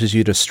 he forces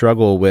you to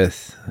struggle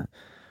with,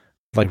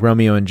 like,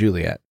 Romeo and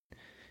Juliet.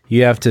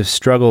 You have to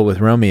struggle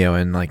with Romeo,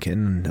 and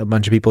a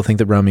bunch of people think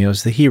that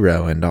Romeo's the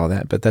hero and all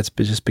that, but that's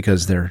just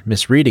because they're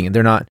misreading it.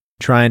 They're not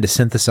trying to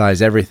synthesize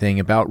everything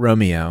about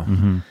Romeo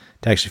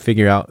to actually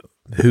figure out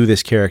who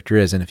this character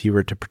is. And if you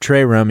were to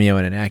portray Romeo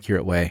in an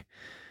accurate way,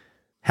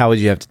 how would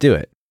you have to do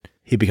it?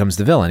 He becomes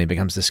the villain. He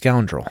becomes the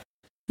scoundrel.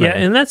 Yeah, right?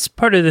 And that's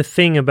part of the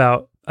thing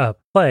about a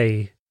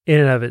play in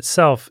and of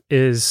itself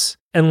is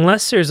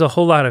unless there's a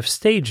whole lot of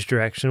stage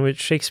direction, which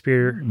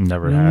Shakespeare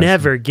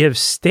never gives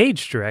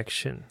stage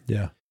direction.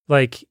 Yeah.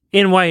 Like,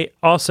 in why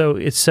also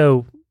it's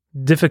so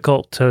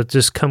difficult to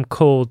just come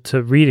cold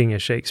to reading a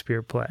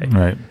Shakespeare play.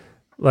 Right.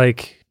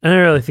 Like, I don't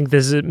really think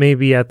this is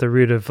maybe at the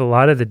root of a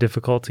lot of the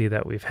difficulty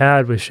that we've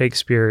had with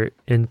Shakespeare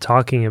in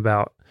talking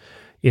about,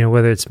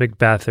 whether it's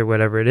Macbeth or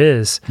whatever it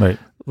is. Right.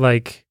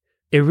 Like,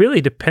 it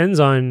really depends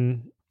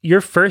on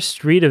your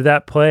first read of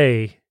that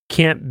play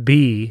can't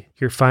be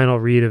your final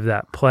read of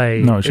that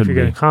play. No, it shouldn't if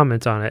you're going to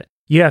comment on it.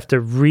 You have to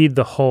read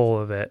the whole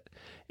of it.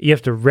 You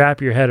have to wrap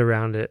your head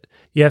around it.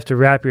 You have to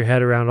wrap your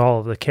head around all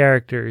of the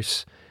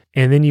characters.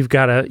 And then you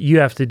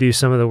have to do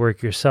some of the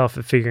work yourself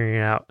of figuring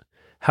out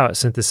how it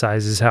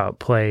synthesizes, how it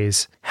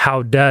plays.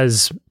 How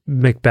does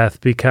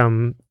Macbeth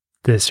become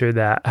this or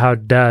that? How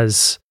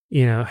does,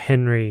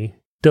 Henry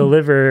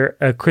deliver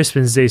a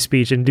Crispin's Day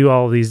speech and do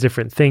all of these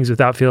different things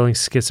without feeling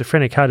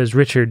schizophrenic? How does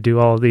Richard do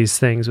all of these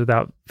things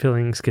without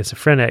feeling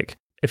schizophrenic?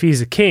 If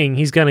he's a king,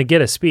 he's going to get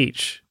a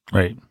speech.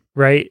 Right.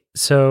 Right?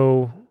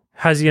 So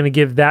how's he going to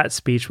give that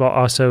speech while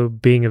also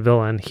being a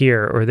villain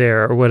here or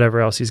there or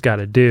whatever else he's got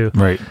to do?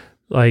 Right.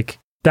 Like,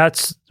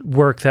 that's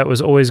work that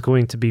was always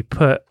going to be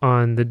put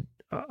on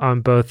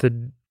both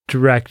the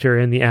director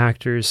and the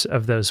actors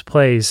of those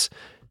plays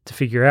to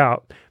figure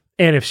out.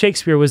 And if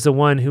Shakespeare was the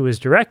one who was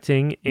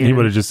directing, he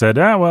would have just said,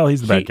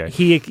 he's the bad guy.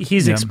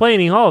 He's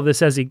explaining all of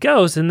this as he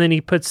goes, and then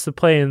he puts the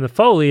play in the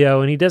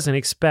folio, and he doesn't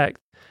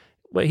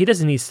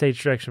need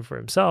stage direction for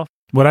himself.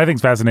 What I think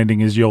is fascinating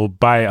is you'll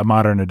buy a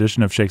modern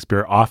edition of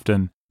Shakespeare.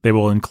 Often they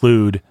will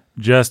include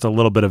just a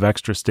little bit of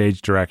extra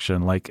stage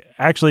direction. Like,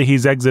 actually,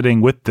 he's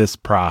exiting with this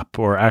prop,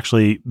 or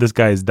actually, this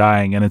guy is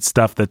dying, and it's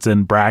stuff that's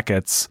in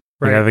brackets.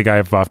 Right. Like, I think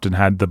I've often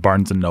had the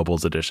Barnes &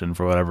 Noble's edition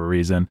for whatever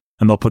reason,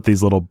 and they'll put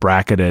these little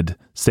bracketed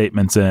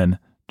statements in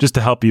just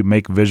to help you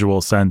make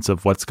visual sense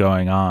of what's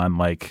going on.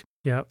 Like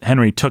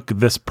Henry took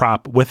this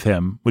prop with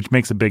him, which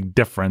makes a big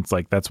difference.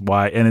 Like that's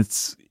why, and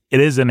it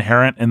is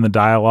inherent in the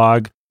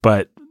dialogue,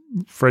 but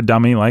for a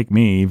dummy like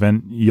me,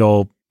 even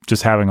you'll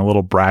just having a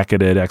little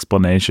bracketed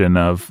explanation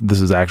of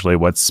this is actually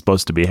what's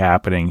supposed to be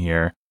happening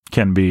here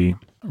can be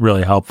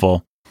really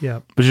helpful.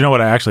 Yeah. But you know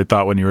what I actually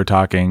thought when you were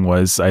talking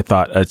was I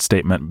thought a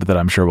statement that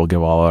I'm sure will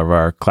give all of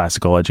our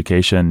classical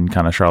education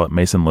kind of Charlotte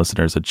Mason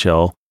listeners a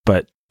chill.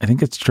 But I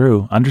think it's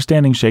true.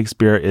 Understanding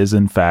Shakespeare is,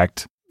 in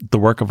fact, the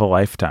work of a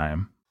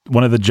lifetime.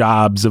 One of the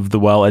jobs of the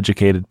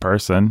well-educated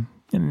person,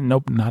 and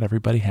nope, not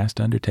everybody has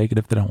to undertake it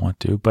if they don't want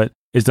to, but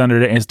is to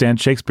understand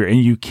Shakespeare.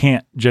 And you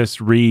can't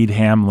just read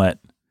Hamlet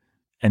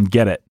and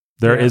get it.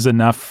 There is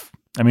enough.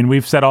 I mean,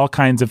 we've said all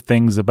kinds of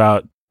things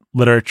about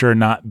literature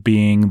not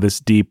being this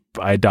deep,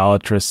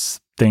 idolatrous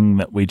thing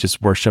that we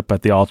just worship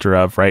at the altar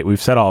of, right?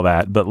 We've said all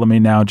that, but let me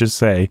now just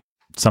say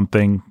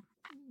something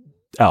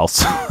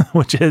else,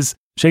 which is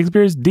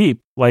Shakespeare's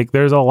deep. Like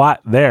there's a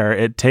lot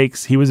there.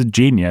 He was a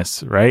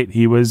genius, right?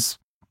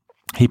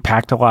 He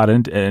packed a lot in,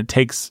 and it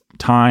takes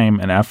time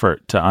and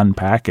effort to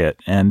unpack it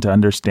and to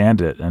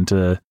understand it and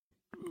to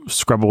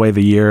scrub away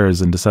the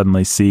years and to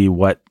suddenly see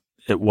what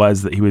it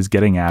was that he was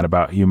getting at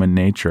about human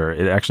nature.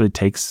 It actually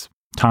takes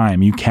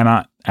time. You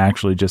cannot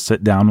actually just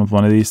sit down with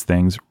one of these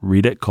things,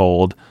 read it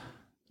cold,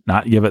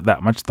 not give it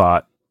that much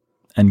thought,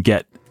 and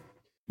get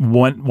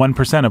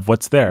 1% of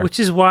what's there. Which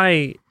is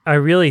why I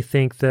really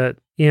think that,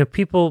 you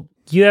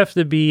have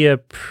to be a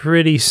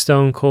pretty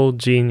stone cold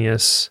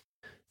genius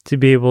to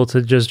be able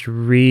to just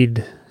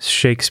read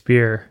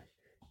Shakespeare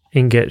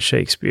and get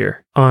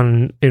Shakespeare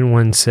in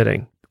one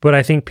sitting. What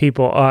I think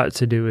people ought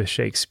to do with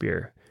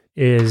Shakespeare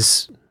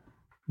is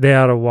they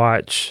ought to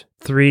watch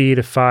 3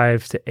 to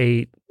 5 to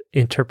 8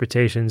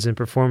 interpretations and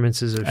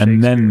performances of Shakespeare.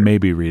 And then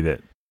maybe read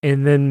it. So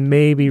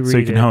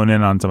you can hone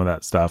in on some of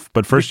that stuff.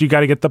 But first you got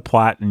to get the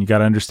plot and you got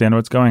to understand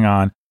what's going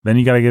on. Then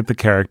you got to get the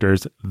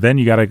characters. Then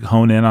you got to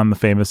hone in on the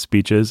famous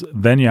speeches.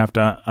 Then you have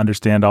to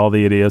understand all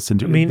the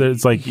idiosyncrasies.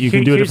 It's like you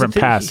can do a different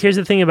pass. Here's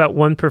the thing about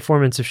one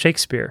performance of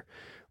Shakespeare.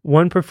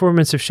 One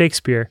performance of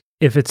Shakespeare,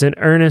 if it's an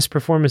earnest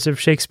performance of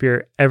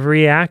Shakespeare,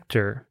 every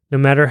actor, no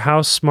matter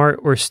how smart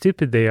or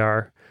stupid they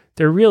are,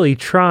 they're really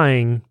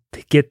trying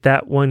to get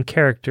that one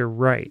character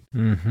right.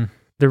 Mm-hmm.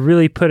 They're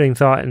really putting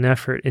thought and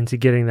effort into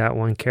getting that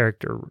one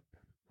character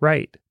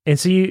right. And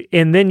so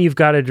then you've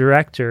got a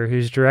director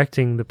who's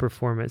directing the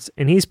performance,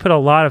 and he's put a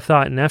lot of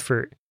thought and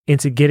effort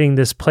into getting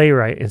this play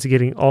right, into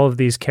getting all of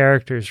these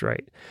characters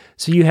right.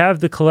 So you have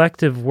the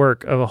collective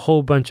work of a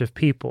whole bunch of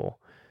people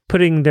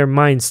putting their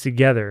minds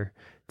together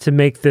to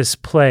make this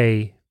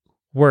play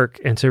work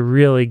and to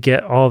really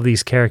get all of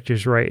these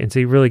characters right and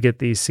to really get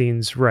these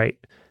scenes right.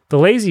 The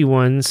lazy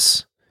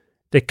ones,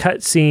 they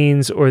cut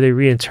scenes or they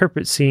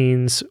reinterpret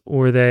scenes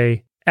or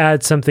they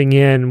add something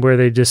in where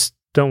they just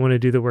don't want to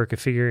do the work of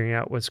figuring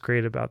out what's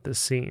great about this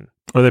scene.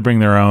 Or they bring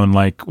their own,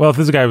 like, well, if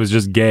this guy was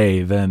just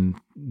gay, then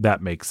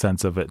that makes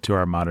sense of it to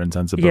our modern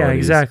sensibilities. Yeah,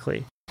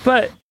 exactly.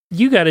 But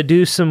you got to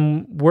do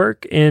some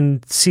work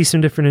and see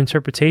some different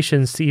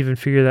interpretations to even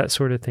figure that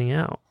sort of thing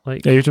out.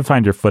 Like, you have to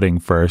find your footing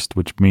first,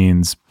 which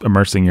means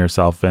immersing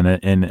yourself in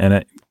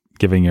it,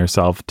 giving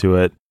yourself to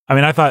it. I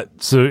mean, I thought,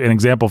 so an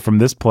example from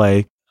this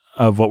play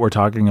of what we're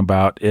talking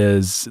about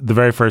is the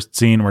very first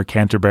scene where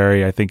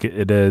Canterbury, I think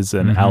it is,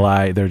 and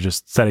Ally, they're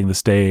just setting the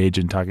stage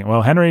and talking,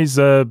 well, Henry's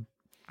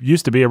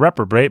used to be a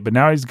reprobate, but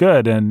now he's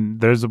good, and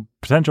there's a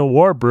potential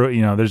war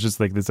there's just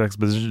like this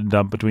exposition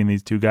dump between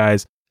these two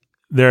guys.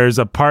 There's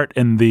a part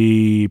in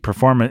the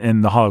performance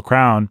in the Hollow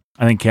Crown,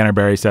 I think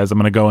Canterbury says, I'm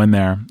going to go in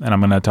there and I'm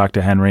going to talk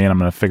to Henry and I'm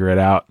going to figure it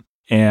out.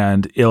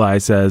 And Eli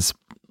says,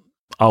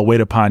 I'll wait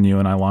upon you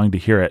and I long to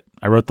hear it.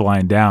 I wrote the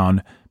line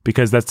down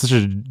because that's such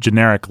a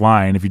generic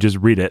line. If you just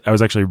read it, I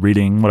was actually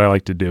reading, what I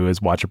like to do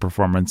is watch a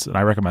performance, and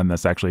I recommend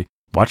this actually.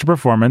 Watch a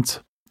performance,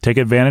 take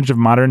advantage of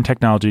modern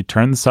technology,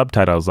 turn the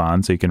subtitles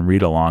on so you can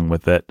read along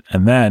with it,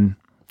 and then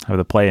have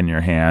the play in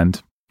your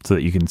hand so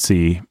that you can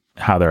see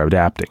how they're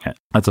adapting it.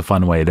 That's a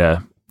fun way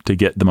to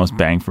get the most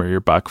bang for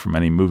your buck from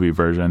any movie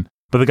version.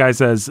 But the guy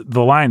says,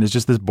 the line is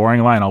just this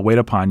boring line, I'll wait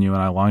upon you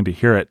and I long to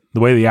hear it.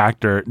 The way the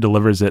actor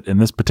delivers it in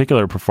this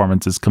particular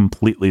performance is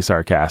completely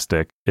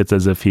sarcastic. It's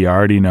as if he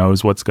already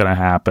knows what's going to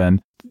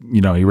happen.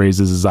 He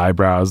raises his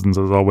eyebrows and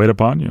says, I'll wait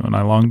upon you and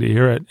I long to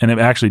hear it. And it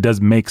actually does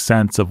make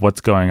sense of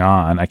what's going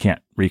on. I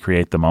can't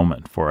recreate the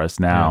moment for us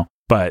now,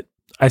 but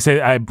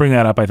I bring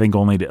that up, I think,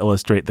 only to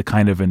illustrate the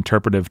kind of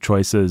interpretive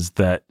choices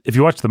that if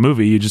you watch the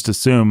movie, you just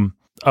assume,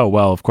 oh,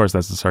 well, of course,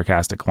 that's a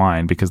sarcastic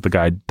line because the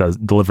guy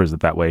delivers it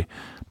that way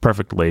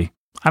perfectly.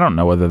 I don't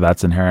know whether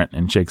that's inherent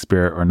in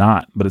Shakespeare or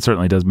not, but it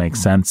certainly does make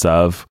sense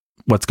of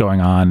what's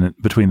going on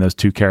between those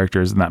two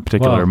characters in that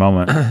particular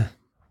moment.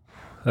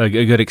 A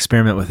good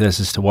experiment with this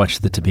is to watch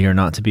the to be or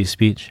not to be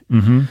speech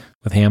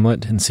with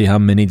Hamlet and see how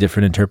many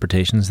different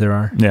interpretations there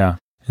are. Yeah.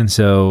 And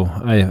so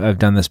I've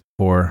done this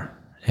before,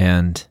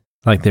 and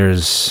like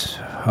there's,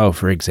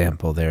 for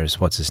example, there's,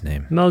 what's his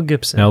name? Mel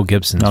Gibson. Mel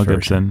Gibson.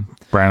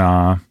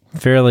 Branagh.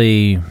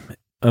 Fairly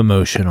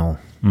emotional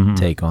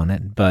take on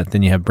it. But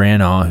then you have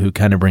Branagh, who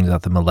kind of brings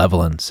out the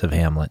malevolence of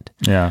Hamlet.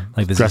 Yeah,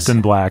 like this dressed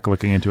in black,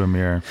 looking into a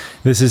mirror.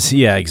 This is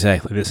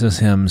exactly. This is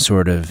him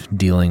sort of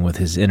dealing with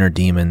his inner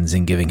demons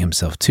and giving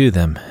himself to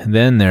them. And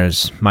then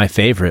there's my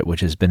favorite,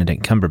 which is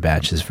Benedict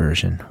Cumberbatch's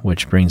version,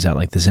 which brings out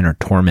like this inner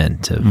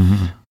torment of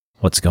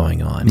what's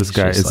going on. This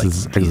guy is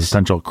his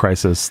existential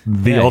crisis,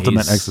 the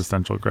ultimate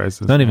existential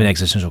crisis. Not even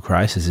existential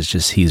crisis. It's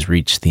just he's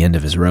reached the end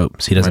of his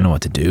ropes. He doesn't know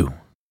what to do.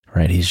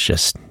 Right,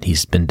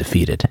 he's been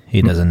defeated.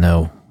 He doesn't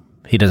know.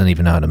 He doesn't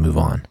even know how to move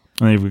on.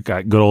 And you've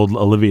got good old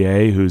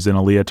Olivier, who's in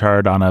a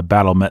leotard on a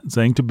battlement,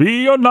 saying "to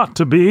be or not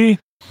to be."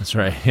 That's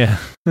right. Yeah,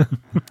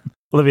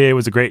 Olivier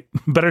was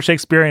better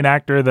Shakespearean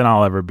actor than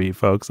I'll ever be,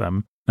 folks.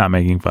 I'm not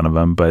making fun of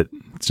him, but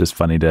it's just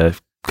funny to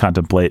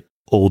contemplate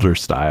older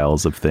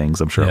styles of things.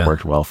 I'm sure it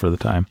worked well for the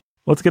time.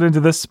 Let's get into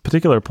this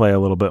particular play a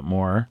little bit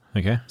more.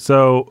 Okay.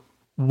 So,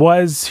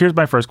 here's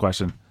my first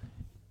question: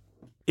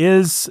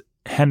 is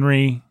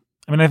Henry?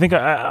 I mean, I think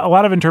a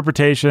lot of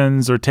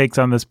interpretations or takes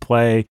on this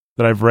play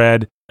that I've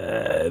read,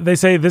 they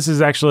say this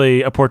is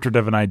actually a portrait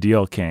of an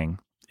ideal king.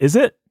 Is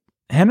it?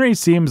 Henry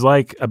seems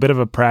like a bit of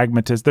a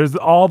pragmatist. There's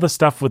all the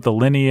stuff with the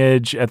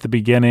lineage at the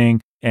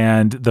beginning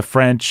and the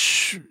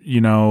French,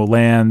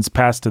 lands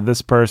passed to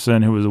this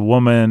person who was a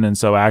woman, and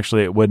so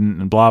actually it wouldn't,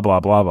 and blah,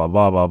 blah, blah, blah,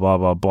 blah, blah, blah,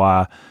 blah,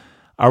 blah.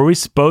 Are we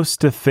supposed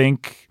to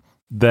think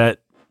that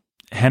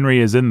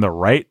Henry is in the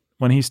right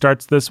when he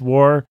starts this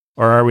war?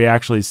 Or are we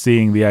actually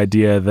seeing the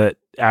idea that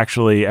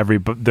actually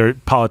their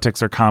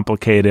politics are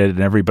complicated and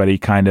everybody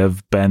kind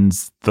of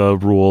bends the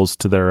rules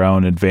to their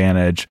own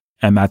advantage,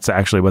 and that's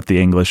actually what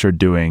the English are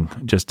doing,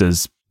 just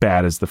as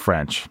bad as the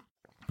French?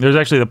 There's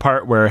actually the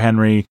part where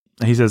Henry,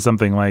 he says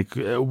something like,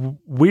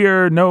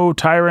 "We're no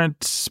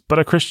tyrant, but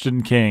a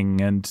Christian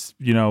king, and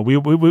we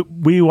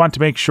want to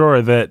make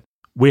sure that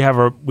we have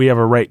a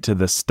right to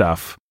this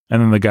stuff."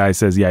 And then the guy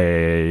says,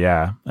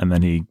 "Yeah," and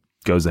then he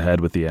goes ahead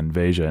with the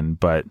invasion,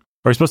 but.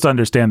 Are we supposed to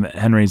understand that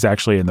Henry's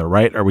actually in the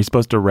right? Are we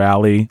supposed to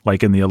rally,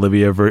 like in the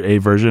Olivier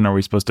version? Are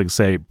we supposed to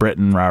say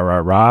Britain, rah, rah,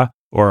 rah?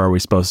 Or are we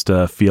supposed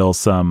to feel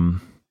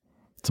some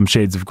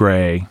shades of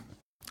gray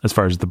as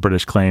far as the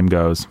British claim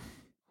goes?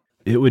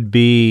 It would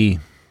be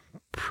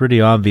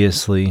pretty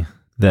obviously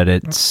that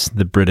it's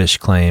the British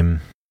claim,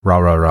 rah,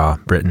 rah, rah,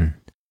 Britain,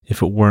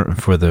 if it weren't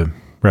for the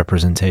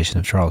representation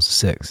of Charles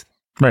VI.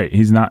 Right.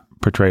 He's not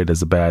portrayed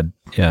as a bad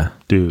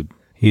dude.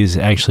 He's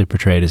actually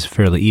portrayed as a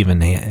fairly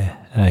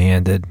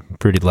even-handed,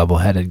 pretty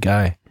level-headed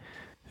guy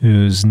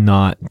who's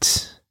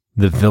not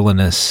the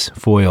villainous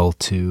foil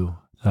to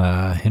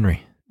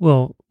Henry.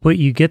 Well, what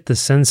you get the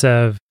sense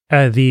of,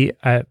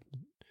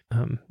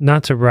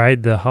 not to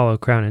ride the Hollow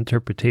Crown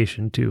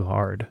interpretation too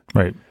hard.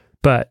 Right.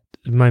 But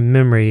my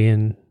memory,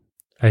 and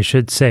I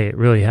should say it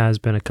really has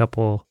been a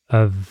couple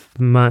of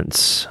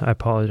months, I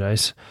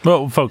apologize.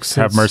 Well, folks,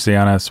 have mercy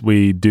on us.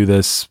 We do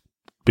this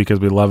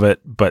because we love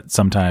it, but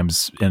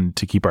sometimes, and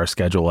to keep our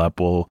schedule up,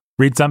 we'll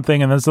read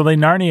something, and then suddenly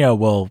Narnia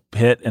will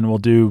hit, and we'll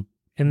do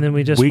and then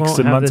we just weeks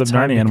and months of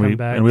Narnia,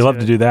 and we love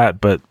to do that.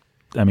 But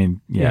I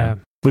mean,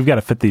 we've got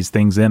to fit these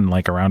things in,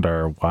 like around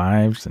our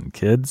wives and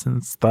kids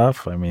and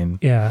stuff. I mean,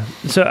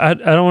 So I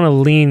don't want to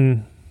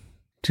lean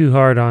too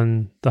hard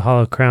on the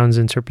Hollow Crown's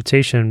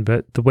interpretation,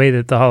 but the way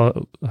that the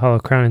Hollow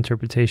Crown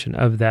interpretation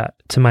of that,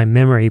 to my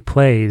memory,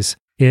 plays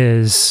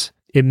is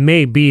it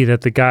may be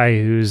that the guy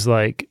who's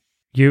like,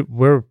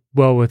 we're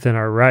well within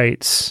our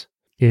rights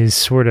is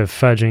sort of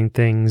fudging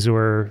things,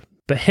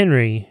 but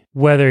Henry,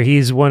 whether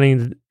he's a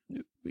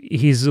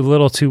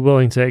little too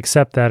willing to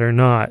accept that or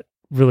not,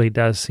 really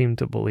does seem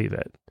to believe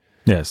it.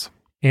 Yes.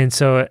 And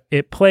so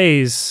it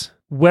plays,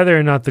 whether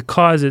or not the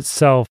cause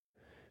itself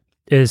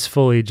is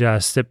fully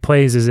just, it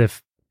plays as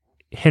if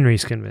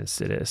Henry's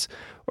convinced it is,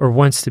 or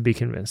wants to be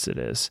convinced it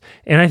is.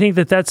 And I think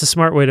that that's a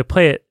smart way to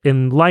play it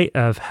in light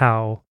of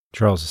how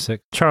Charles VI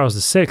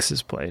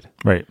is played.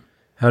 Right.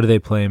 How do they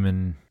play him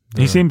in?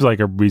 He seems like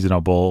a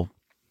reasonable.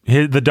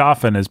 The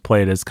Dauphin is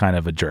played as kind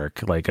of a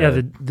jerk, like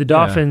the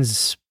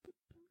Dauphin's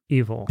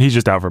evil. He's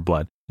just out for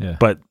blood. Yeah.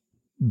 But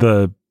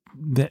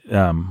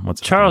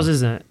Charles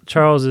isn't.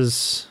 Charles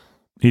is.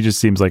 He just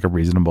seems like a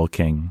reasonable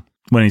king.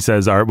 When he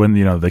says,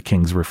 the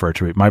kings refer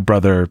to it, my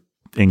brother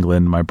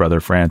England, my brother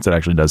France, it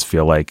actually does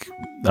feel like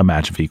a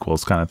match of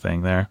equals kind of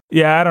thing there.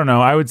 Yeah, I don't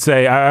know. I would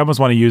say I almost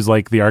want to use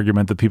like the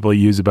argument that people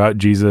use about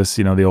Jesus.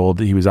 He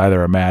was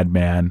either a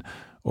madman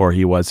or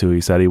he was who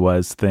he said he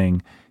was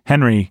thing.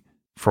 Henry,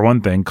 for one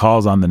thing,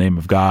 calls on the name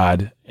of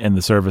God in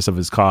the service of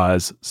his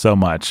cause so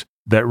much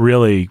that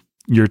really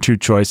your two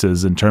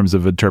choices in terms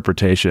of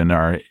interpretation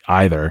are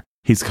either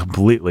he's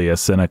completely a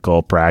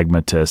cynical,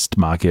 pragmatist,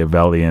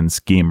 Machiavellian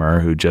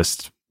schemer who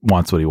just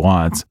wants what he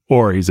wants,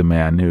 or he's a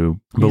man who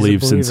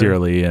believes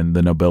sincerely in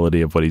the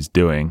nobility of what he's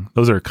doing.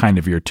 Those are kind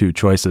of your two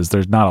choices.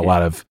 There's not a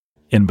lot of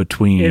in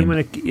between.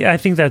 And I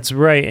think that's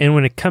right. And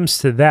when it comes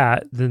to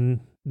that,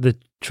 then the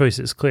choice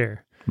is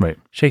clear. Right.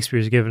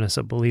 Shakespeare's given us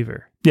a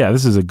believer. Yeah,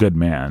 this is a good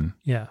man.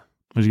 Yeah.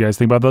 What do you guys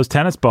think about those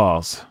tennis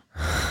balls?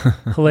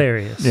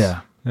 Hilarious.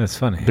 Yeah. That's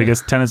funny.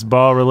 Biggest tennis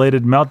ball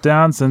related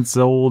meltdown since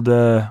old,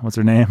 what's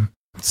her name?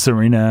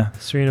 Serena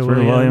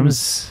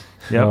Williams.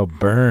 Yep. Oh,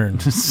 burn.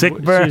 Sick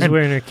burn. She was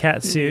wearing her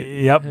cat suit.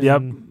 Yep.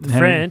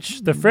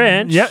 The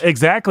French. Yep,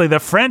 exactly. The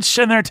French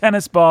and their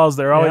tennis balls.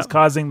 They're always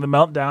causing the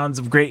meltdowns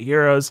of great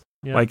heroes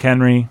like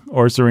Henry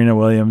or Serena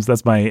Williams.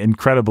 That's my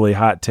incredibly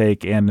hot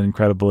take and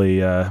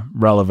incredibly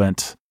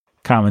relevant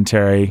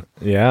commentary.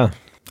 Yeah.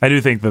 I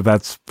do think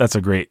that's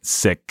a great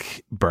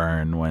sick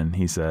burn when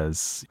he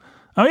says,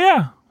 "Oh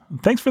yeah,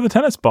 thanks for the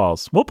tennis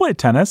balls. We'll play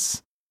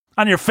tennis."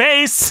 On your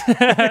face.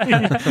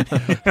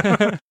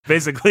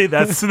 Basically,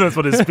 that's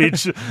what his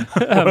speech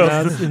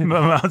amounts to.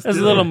 It was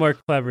a little more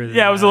clever than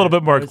that. It was a little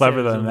bit more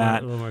clever than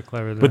that. A little more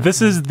clever than but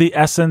this is the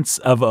essence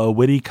of a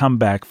witty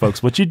comeback,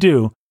 folks. What you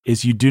do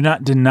is you do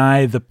not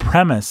deny the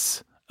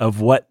premise of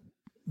what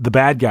the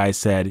bad guy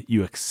said.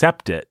 You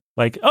accept it.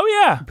 Like, oh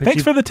yeah,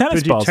 thanks for the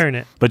tennis balls.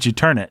 But you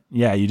turn it.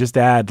 Yeah, you just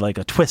add like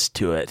a twist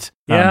to it.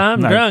 Yeah,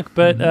 I'm drunk,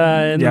 but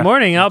in the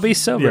morning I'll be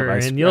sober,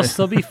 and you'll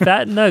still be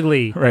fat and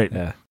ugly. Right.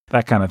 Yeah.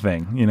 That kind of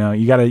thing. You know,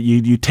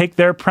 you take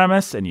their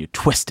premise and you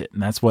twist it.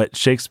 And that's what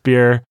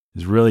Shakespeare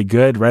is really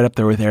good, right up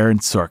there with Aaron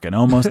Sorkin.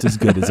 Almost as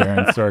good as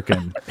Aaron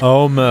Sorkin.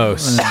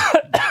 Almost.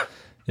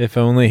 If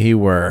only he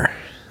were.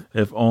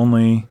 If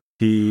only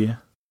he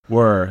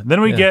were.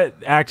 Then we get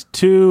Act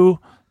 2,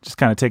 just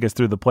kind of take us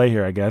through the play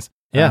here, I guess.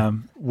 Yeah.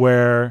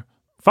 Where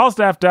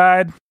Falstaff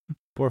died.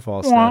 Poor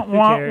Falstaff. Who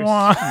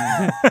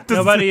cares?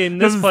 Nobody in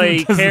this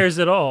play cares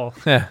at all.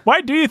 Yeah. Why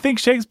do you think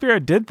Shakespeare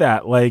did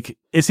that? Like,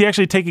 is he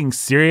actually taking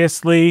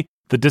seriously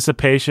the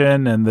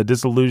dissipation and the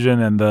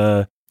disillusion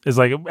and is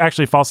like,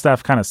 actually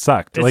Falstaff kind of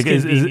sucked? It's like,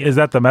 is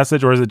that the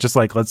message, or is it just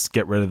like, let's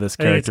get rid of this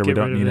character? We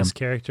don't need him.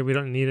 Character. We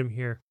don't need him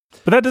here.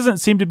 But that doesn't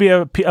seem to be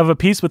of a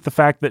piece with the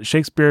fact that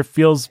Shakespeare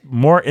feels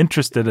more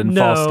interested in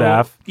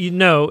Falstaff.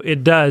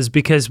 It does,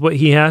 because what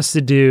he has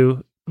to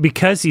do,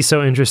 because he's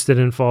so interested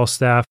in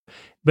Falstaff,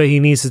 but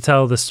he needs to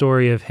tell the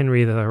story of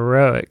Henry the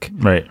Heroic.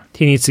 Right.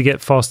 He needs to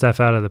get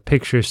Falstaff out of the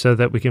picture so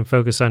that we can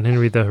focus on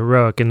Henry the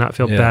Heroic and not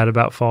feel bad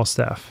about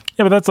Falstaff.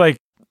 Yeah, but that's like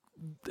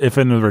if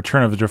in The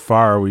Return of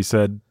Jafar we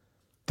said,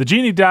 the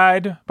genie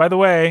died, by the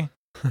way.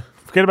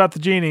 Forget about the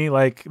genie.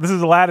 Like, this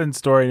is Aladdin's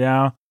story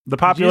now. The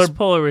popular... Did you just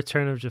pull a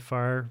Return of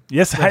Jafar?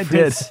 Yes,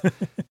 reference?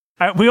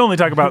 I did. We only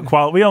talk about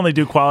quality. We only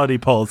do quality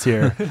polls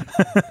here.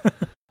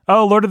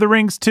 Oh, Lord of the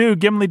Rings 2,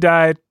 Gimli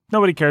died.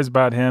 Nobody cares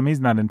about him.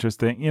 He's not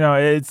interesting. You know,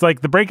 it's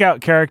like the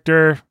breakout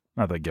character.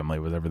 Not that Gimli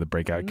was ever the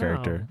breakout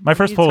character. My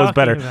first poll was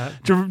better.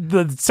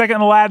 The second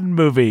Aladdin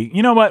movie.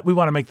 You know what? We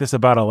want to make this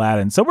about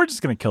Aladdin, so we're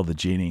just going to kill the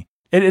genie.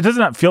 It does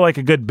not feel like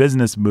a good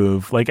business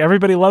move. Like,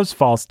 everybody loves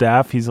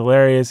Falstaff. He's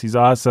hilarious. He's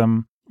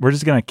awesome. We're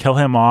just going to kill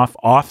him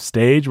off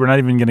stage. We're not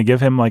even going to give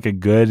him like a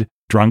good,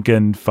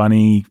 drunken,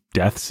 funny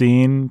death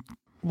scene.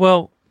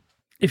 Well,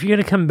 if you're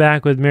going to come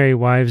back with Merry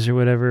Wives or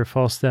whatever,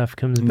 Falstaff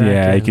comes back.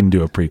 Yeah, you can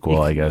do a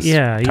prequel, I guess.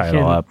 Yeah, tie it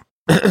all up.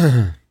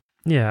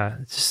 Yeah,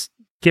 just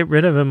get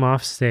rid of him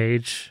off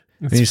stage.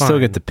 You still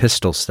get the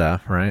pistol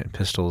stuff, right?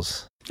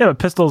 Pistols. Yeah, but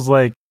Pistol's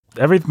like,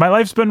 my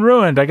life's been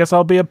ruined. I guess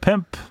I'll be a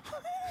pimp.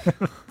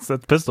 So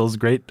Pistol's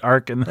great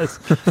arc in this.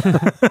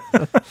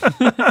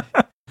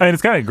 I mean,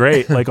 it's kind of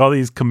great. Like, all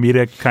these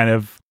comedic kind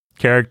of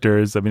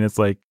characters. I mean, it's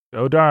like,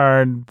 oh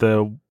darn,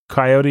 the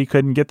coyote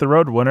couldn't get the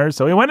roadrunner,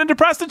 so he went into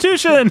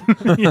prostitution.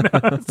 You know,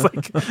 it's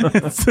like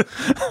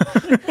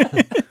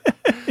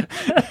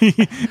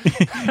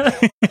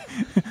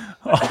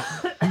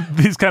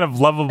these kind of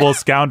lovable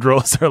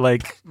scoundrels are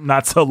like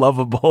not so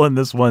lovable in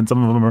this one.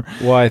 Some of them are.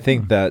 Well, I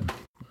think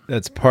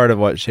that's part of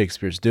what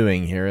Shakespeare's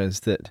doing here,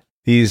 is that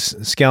these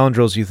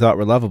scoundrels you thought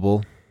were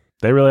lovable,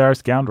 they really are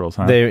scoundrels,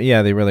 huh? They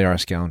really are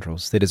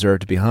scoundrels. They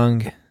deserve to be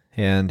hung,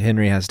 and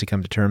Henry has to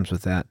come to terms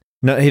with that.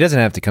 No, he doesn't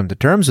have to come to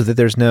terms with it.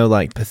 There's no,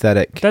 like,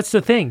 pathetic... That's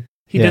the thing.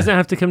 He doesn't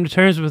have to come to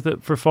terms with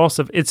it for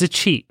Falstaff. It's a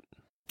cheat.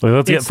 Well,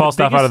 let's get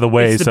Falstaff out of the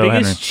way. The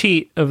biggest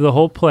cheat of the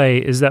whole play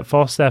is that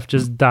Falstaff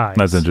just dies.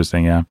 That's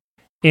interesting, yeah.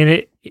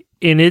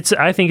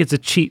 I think it's a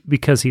cheat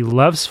because he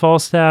loves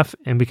Falstaff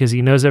and because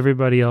he knows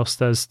everybody else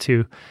does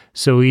too.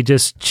 So he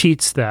just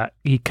cheats that.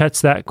 He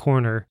cuts that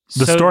corner.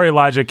 The story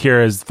logic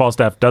here is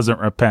Falstaff doesn't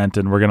repent,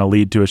 and we're going to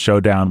lead to a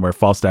showdown where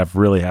Falstaff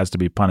really has to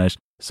be punished.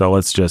 So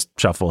let's just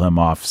shuffle him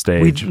off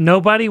stage.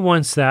 Nobody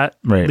wants that,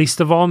 right. Least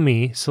of all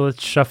me. So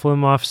let's shuffle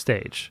him off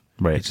stage.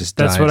 Right.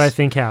 That's what I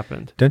think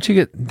happened. Don't you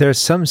get, there's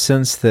some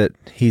sense that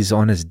he's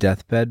on his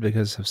deathbed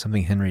because of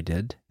something Henry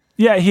did?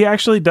 Yeah, he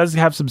actually does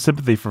have some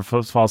sympathy for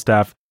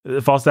Falstaff.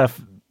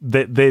 Falstaff,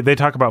 they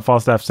talk about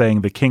Falstaff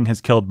saying, the king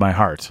has killed my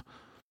heart.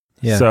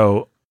 Yeah.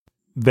 So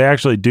they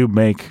actually do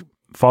make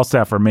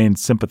Falstaff remain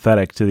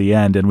sympathetic to the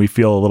end, and we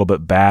feel a little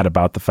bit bad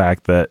about the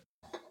fact that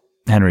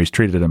Henry's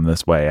treated him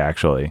this way,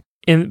 actually.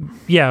 And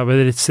yeah, but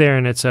it's there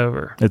and it's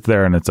over. It's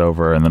there and it's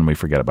over, and then we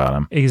forget about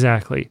him.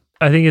 Exactly.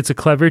 I think it's a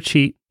clever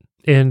cheat,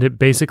 and it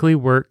basically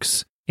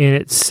works, and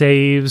it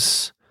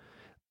saves...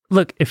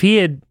 Look, if he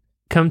had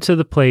come to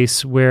the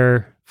place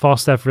where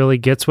Falstaff really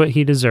gets what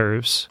he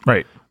deserves...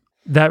 Right.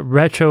 That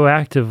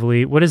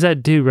retroactively... What does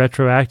that do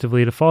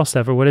retroactively to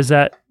Falstaff, or what does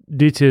that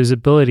do to his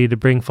ability to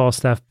bring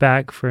Falstaff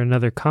back for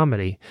another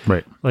comedy?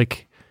 Right.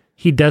 Like,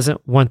 he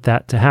doesn't want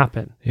that to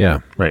happen.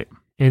 Yeah. Right.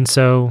 And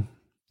so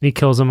he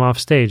kills him off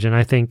stage. And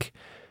I think,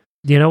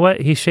 you know what?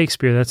 He's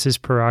Shakespeare. That's his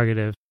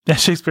prerogative. Yeah,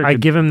 Shakespeare. I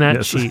give him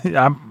that cheat. You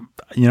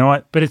know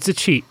what? But it's a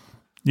cheat.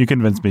 You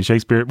convinced me.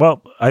 Shakespeare.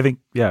 Well, I think,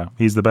 yeah,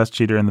 he's the best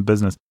cheater in the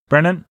business.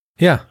 Brendan?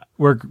 Yeah.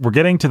 We're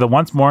getting to the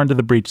once more into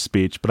the breach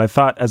speech, but I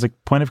thought as a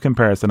point of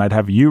comparison, I'd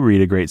have you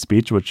read a great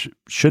speech, which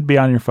should be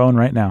on your phone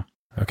right now.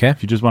 Okay.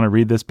 If you just want to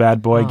read this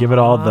bad boy, give it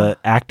all the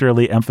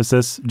actorly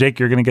emphasis. Jake,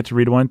 you're going to get to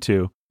read one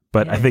too.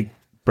 But I think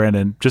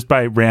Brandon, just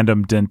by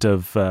random dint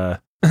of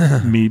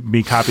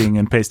me copying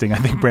and pasting, I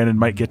think Brandon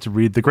might get to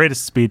read the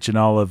greatest speech in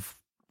all of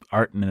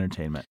art and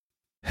entertainment.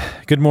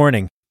 Good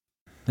morning.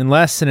 In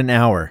less than an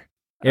hour,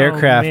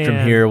 aircraft from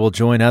here will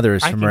join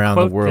others from around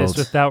the world. This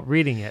without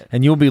reading it.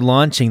 And you'll be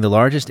launching the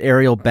largest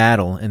aerial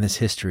battle in this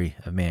history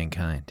of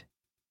mankind.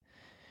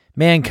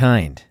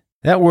 Mankind.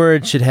 That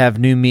word should have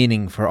new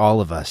meaning for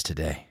all of us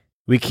today.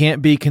 We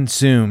can't be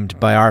consumed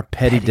by our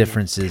petty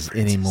differences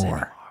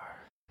anymore.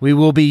 We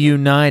will be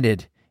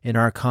united in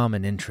our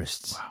common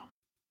interests. Wow.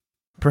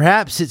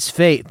 Perhaps it's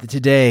fate that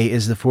today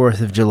is the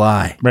 4th of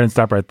July. Brendan,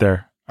 stop right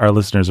there. Our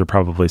listeners are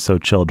probably so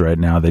chilled right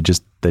now. They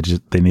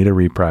need a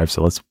reprieve.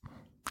 So let's.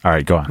 All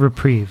right, go on.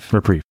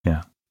 Reprieve.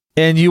 Yeah.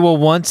 And you will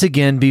once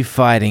again be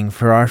fighting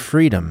for our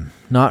freedom,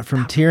 not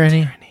from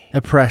tyranny,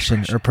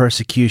 oppression, or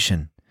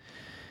persecution,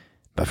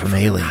 but from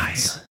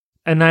aliens.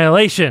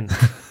 Annihilation.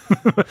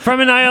 From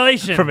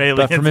annihilation. From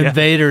aliens. But from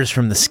invaders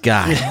from the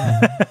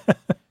sky.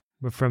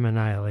 But from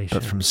annihilation.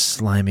 But from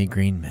slimy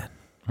green men.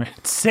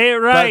 Say it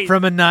right. But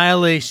from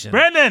annihilation.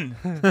 Brendan,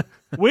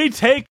 we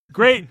take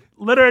great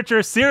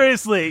literature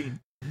seriously.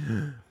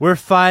 We're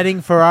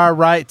fighting for our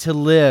right to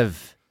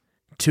live,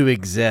 to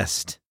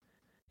exist.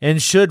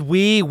 And should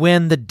we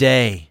win the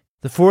day,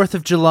 the 4th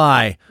of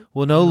July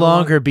will no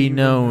longer be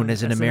known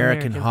as an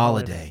American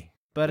holiday,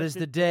 but as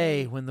the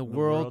day when the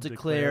world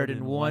declared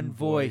in one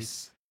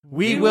voice,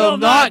 "We will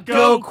not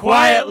go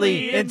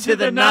quietly into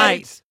the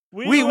night.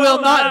 We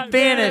will not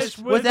vanish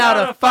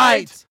without a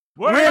fight.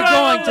 We're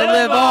going to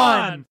live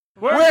on.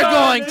 We're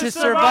going to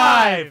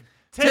survive.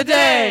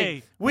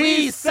 Today,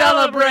 we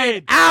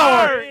celebrate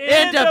our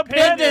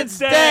Independence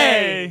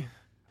Day."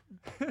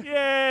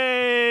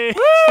 Yay!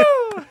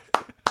 Woo!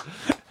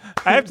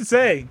 I have to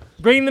say,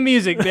 bring the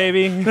music,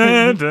 baby.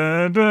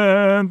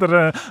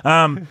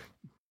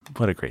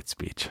 What a great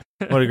speech.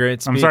 What a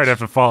great speech. I'm sorry to have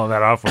to follow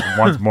that off with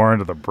once more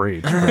into the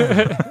breach.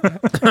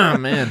 Oh,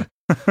 man.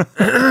 All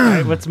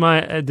right, what's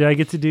my... did I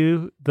get to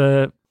do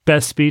the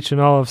best speech in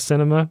all of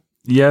cinema?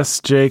 Yes,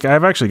 Jake.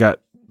 I've actually got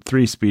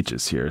 3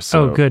 speeches here.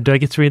 So, oh, good. Do I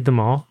get to read them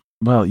all?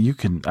 Well, you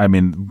can... I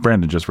mean,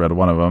 Brandon just read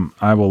one of them.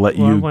 I will let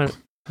you...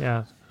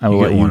 Yeah. I will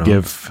let you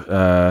give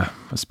a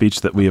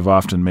speech that we have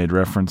often made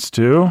reference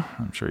to.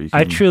 I'm sure you can.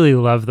 I truly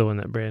love the one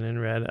that Brandon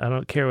read. I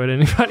don't care what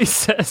anybody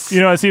says. You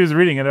know, as he was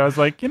reading it, I was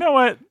like, you know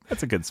what?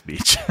 That's a good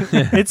speech.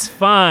 It's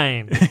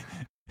fine.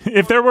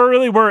 If there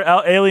really were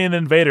alien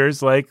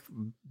invaders, like,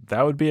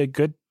 that would be a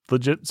good,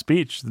 legit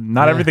speech.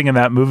 Not everything in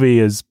that movie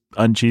is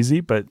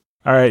uncheesy, but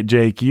all right,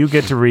 Jake, you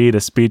get to read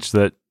a speech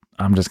that,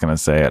 I'm just going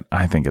to say it,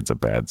 I think it's a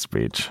bad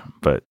speech,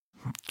 but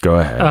go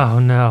ahead. Oh,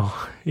 no.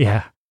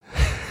 Yeah.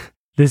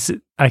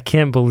 I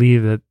can't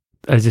believe that.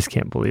 I just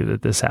can't believe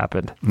that this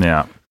happened.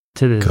 Yeah.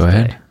 To this Go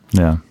ahead.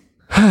 day.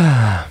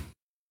 Yeah.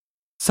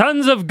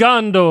 Sons of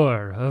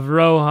Gondor, of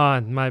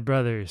Rohan, my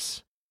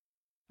brothers,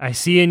 I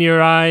see in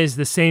your eyes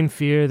the same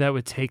fear that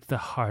would take the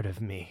heart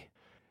of me.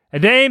 A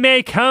day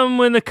may come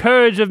when the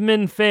courage of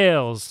men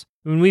fails,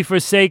 when we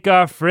forsake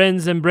our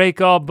friends and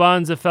break all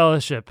bonds of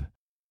fellowship.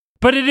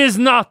 But it is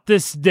not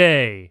this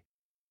day.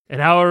 An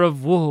hour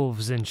of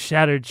wolves and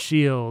shattered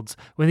shields,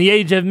 when the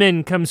age of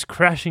men comes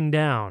crashing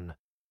down.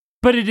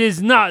 But it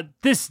is not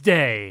this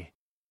day.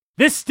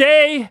 This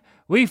day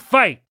we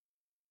fight.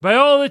 By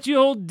all that you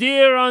hold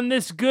dear on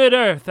this good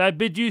earth, I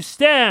bid you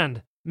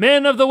stand,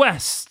 men of the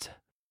West,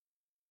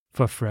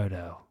 for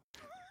Frodo.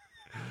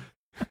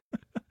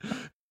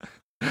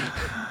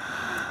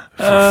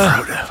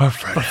 For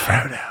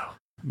Frodo.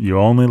 You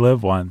only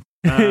live once.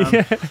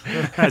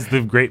 As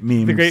the great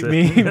meme. The great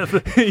meme.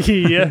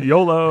 Yeah.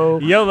 YOLO.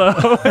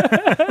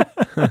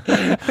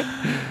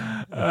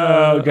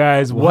 Oh,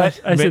 guys, what?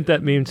 I sent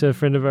that meme to a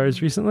friend of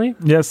ours recently.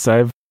 Yes,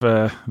 I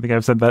think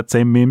I've sent that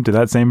same meme to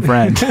that same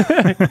friend.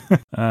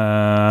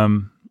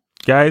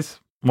 Guys,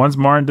 once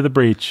more into the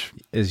breach.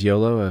 Is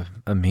YOLO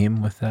a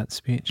meme with that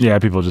speech? Yeah,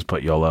 people just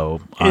put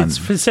YOLO on. It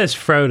says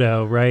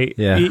Frodo, right?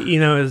 Yeah. You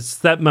know, it's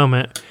that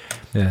moment.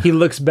 Yeah. He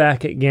looks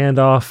back at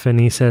Gandalf and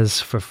he says,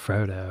 "For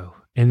Frodo."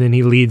 And then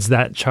he leads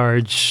that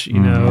charge, you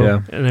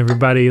know, and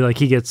everybody, like,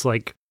 he gets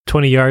like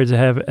 20 yards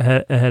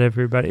ahead of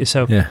everybody.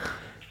 So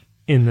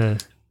in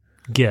the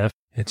GIF,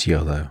 it's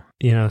YOLO.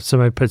 You know,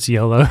 somebody puts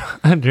YOLO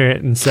under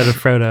it instead of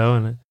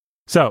Frodo.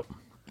 So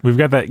we've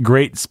got that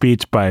great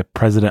speech by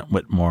President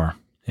Whitmore.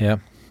 Yeah.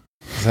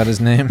 Is that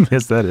his name?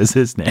 Yes, that is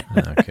his name.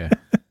 Okay.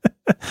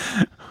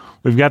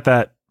 We've got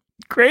that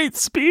great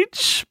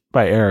speech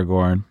by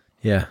Aragorn.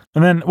 Yeah.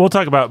 And then we'll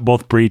talk about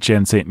both Breach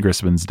and St.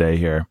 Grisman's Day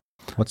here.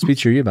 What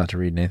speech are you about to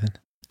read, Nathan?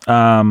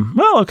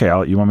 Well, okay.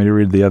 You want me to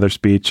read the other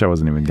speech? I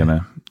wasn't even going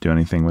to do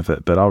anything with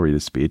it, but I'll read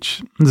his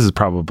speech. This is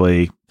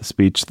probably the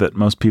speech that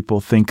most people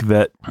think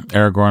that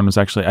Aragorn was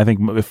actually, I think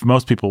if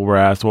most people were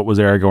asked what was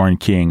Aragorn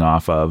keying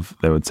off of,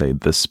 they would say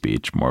this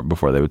speech more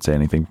before they would say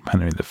anything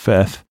from Henry V.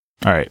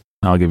 All right,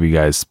 I'll give you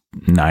guys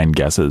 9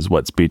 guesses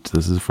what speech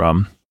this is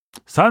from.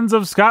 Sons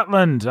of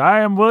Scotland, I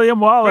am William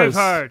Wallace.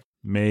 Braveheart.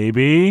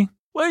 Maybe.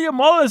 William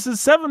Wallace is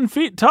 7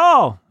 feet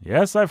tall.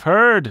 Yes, I've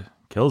heard.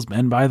 Kills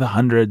men by the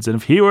hundreds, and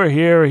if he were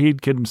here,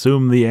 he'd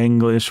consume the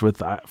English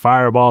with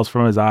fireballs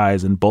from his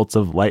eyes and bolts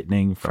of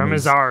lightning from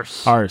his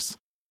arse.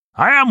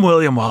 I am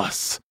William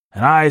Wallace,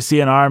 and I see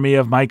an army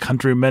of my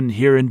countrymen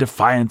here in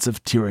defiance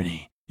of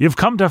tyranny. You've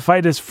come to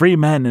fight as free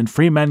men, and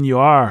free men you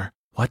are.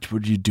 What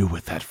would you do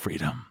with that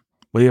freedom?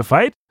 Will you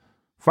fight?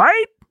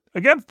 Fight?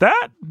 Against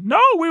that? No,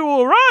 we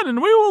will run,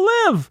 and we will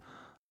live.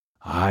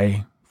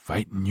 Aye,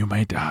 fight and you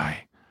may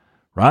die.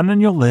 Run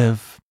and you'll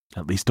live,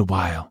 at least a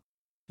while.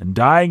 And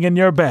dying in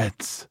your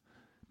beds,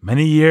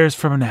 many years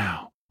from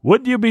now,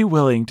 would you be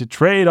willing to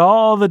trade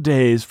all the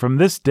days from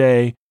this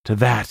day to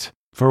that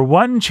for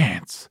one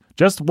chance,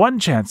 just one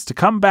chance to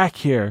come back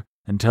here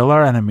and tell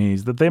our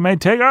enemies that they may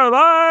take our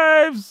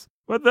lives,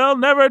 but they'll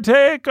never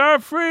take our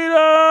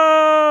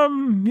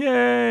freedom?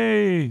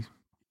 Yay!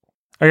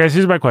 All right, guys,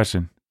 here's my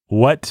question.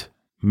 What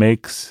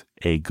makes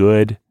a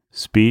good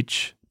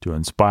speech to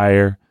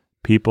inspire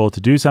people to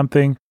do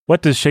something?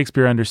 What does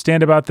Shakespeare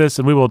understand about this?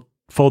 And we will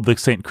fold the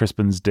St.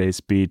 Crispin's Day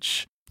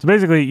speech. So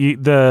basically,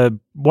 the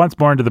once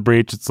more into the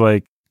breach, it's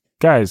like,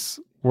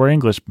 guys, we're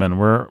Englishmen.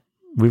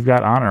 We've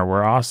got honor.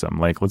 We're awesome.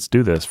 Like, let's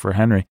do this for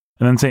Henry.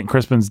 And then St.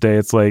 Crispin's Day,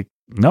 it's like,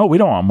 no, we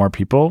don't want more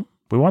people.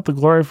 We want the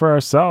glory for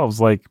ourselves.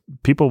 Like,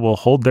 people will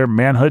hold their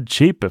manhood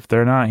cheap if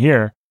they're not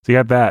here. So you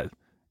got that.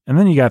 And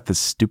then you got this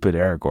stupid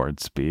Aragorn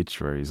speech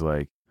where he's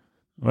like,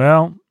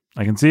 well,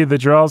 I can see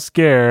that you're all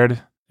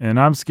scared, and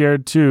I'm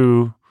scared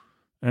too.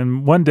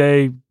 And one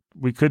day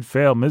we could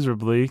fail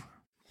miserably.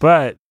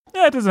 But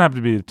it doesn't have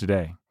to be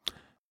today.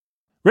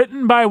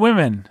 Written by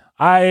women,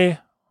 I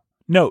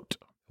note.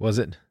 Was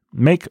it?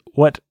 Make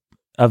what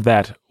of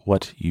that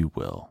what you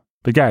will.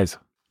 But guys,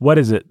 what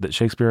is it that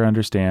Shakespeare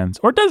understands?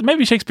 Or does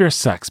maybe Shakespeare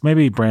sucks?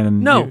 Maybe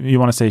Brandon, no. you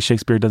want to say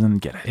Shakespeare doesn't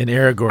get it. And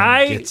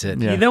Aragorn gets it.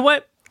 You know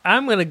what?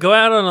 I'm going to go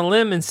out on a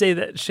limb and say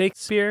that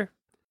Shakespeare,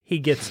 he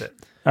gets it.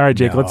 All right,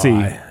 Jake, let's see.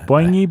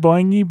 Boingy,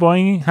 boingy,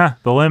 boingy. Huh,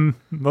 the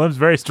limb's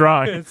very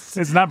strong.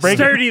 It's not breaking.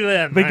 Sturdy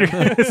limb.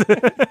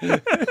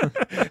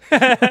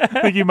 I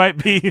think you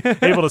might be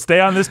able to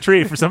stay on this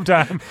tree for some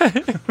time.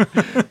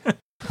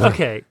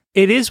 Okay,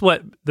 it is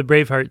what the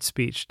Braveheart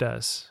speech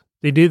does.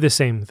 They do the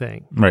same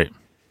thing. Right.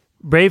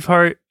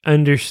 Braveheart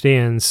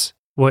understands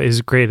what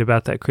is great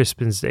about that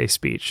Crispin's Day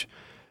speech,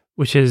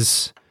 which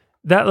is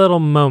that little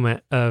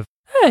moment of,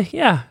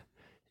 yeah,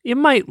 you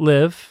might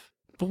live,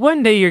 but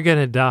one day you're going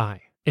to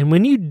die. And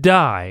when you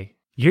die,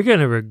 you're going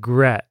to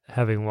regret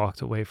having walked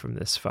away from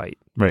this fight.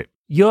 Right.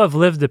 You'll have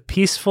lived a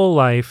peaceful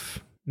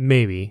life,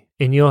 maybe,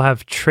 and you'll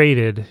have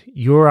traded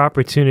your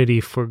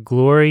opportunity for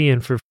glory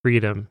and for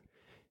freedom.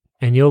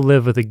 And you'll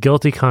live with a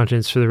guilty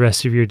conscience for the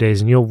rest of your days,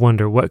 and you'll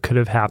wonder what could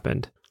have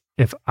happened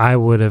if I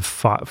would have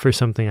fought for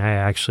something I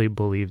actually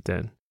believed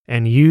in.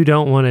 And you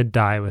don't want to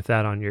die with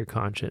that on your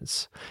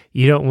conscience.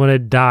 You don't want to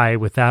die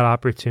with that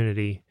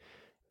opportunity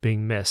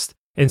being missed.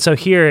 And so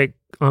here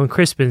on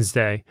Crispin's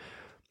Day,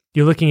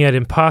 you're looking at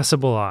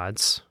impossible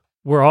odds.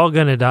 We're all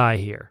going to die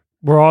here.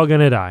 We're all going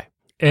to die.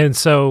 And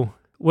so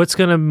what's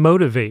going to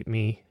motivate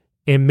me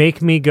and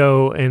make me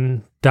go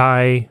and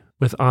die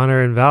with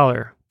honor and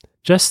valor?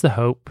 Just the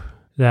hope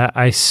that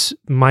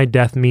my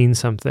death means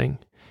something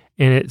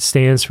and it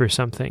stands for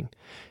something.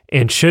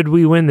 And should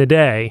we win the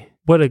day,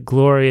 what a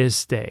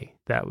glorious day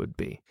that would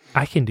be.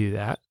 I can do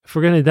that. If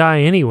we're going to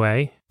die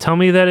anyway, tell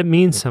me that it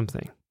means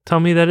something. Tell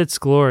me that it's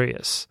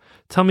glorious.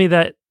 Tell me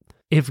that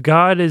if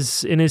God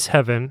is in his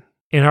heaven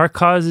and our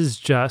cause is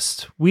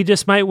just, we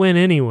just might win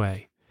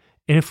anyway.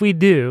 And if we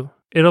do,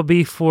 it'll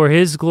be for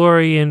his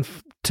glory and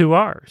to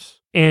ours.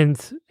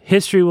 And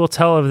history will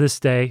tell of this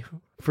day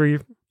for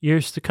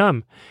years to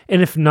come.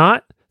 And if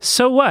not,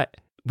 so what?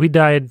 We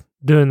died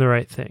doing the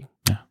right thing.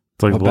 Yeah.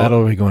 It's like what battle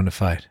are we going to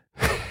fight?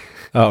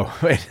 Oh,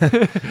 wait.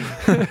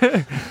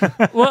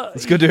 Well,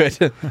 let's go do it.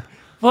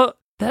 Well,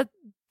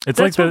 it's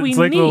like the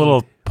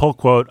little pull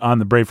quote on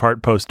the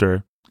Braveheart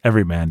poster.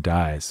 Every man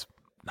dies.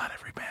 Not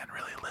every man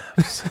really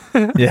lives.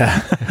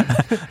 Yeah.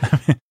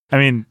 I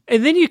mean,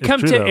 and then you come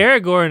to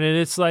Aragorn and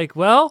it's like,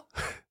 well,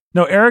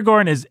 no,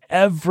 Aragorn is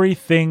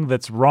everything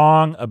that's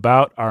wrong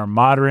about our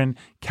modern,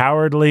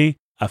 cowardly,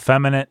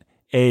 effeminate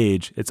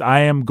age. It's, I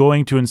am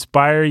going to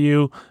inspire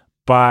you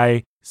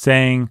by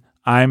saying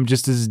I'm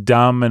just as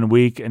dumb and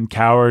weak and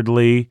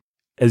cowardly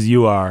as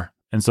you are.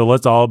 And so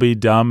let's all be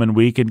dumb and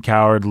weak and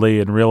cowardly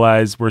and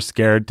realize we're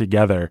scared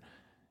together.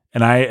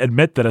 And I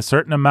admit that a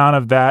certain amount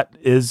of that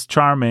is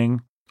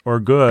charming or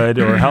good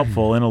or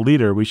helpful in a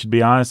leader. We should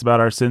be honest about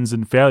our sins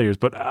and failures.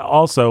 But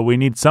also we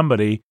need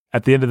somebody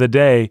at the end of the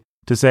day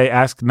to say,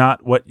 ask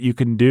not what you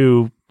can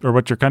do or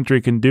what your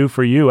country can do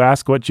for you.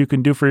 Ask what you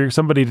can do for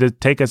somebody to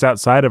take us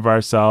outside of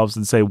ourselves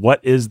and say, what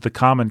is the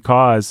common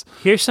cause?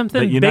 Here's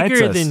something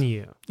bigger than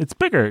you. It's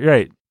bigger,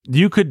 right?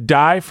 You could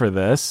die for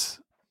this,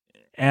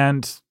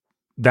 and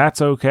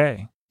that's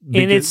okay.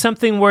 And it's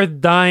something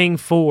worth dying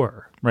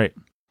for. Right.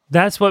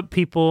 That's what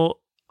people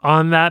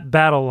on that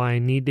battle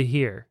line need to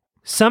hear.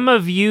 Some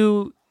of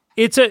you,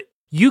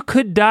 you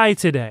could die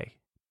today.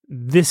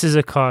 This is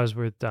a cause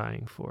worth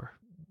dying for.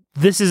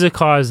 This is a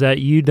cause that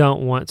you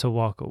don't want to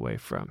walk away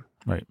from.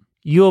 Right.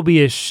 You'll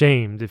be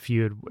ashamed if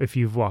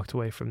you've walked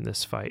away from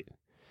this fight.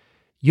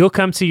 You'll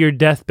come to your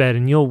deathbed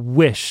and you'll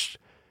wish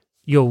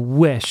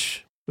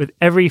with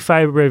every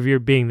fiber of your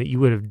being that you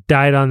would have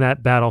died on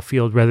that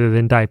battlefield rather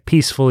than die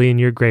peacefully in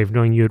your grave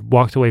knowing you had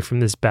walked away from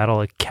this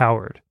battle a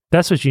coward.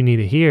 That's what you need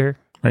to hear.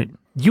 Right.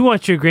 You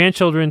want your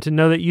grandchildren to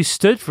know that you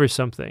stood for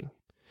something.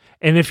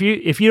 And if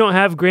you don't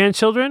have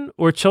grandchildren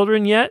or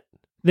children yet,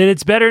 then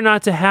it's better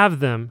not to have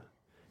them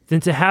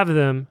than to have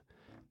them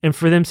and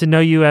for them to know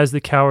you as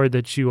the coward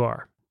that you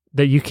are,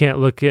 that you can't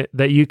look at,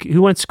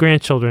 who wants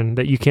grandchildren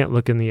that you can't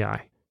look in the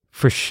eye?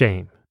 For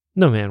shame.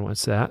 No man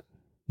wants that.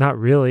 Not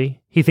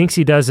really. He thinks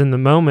he does in the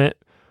moment,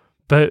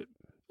 but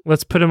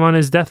let's put him on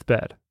his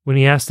deathbed when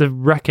he has to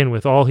reckon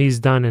with all he's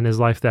done in his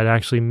life that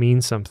actually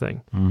means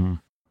something. Mm-hmm.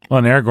 Well,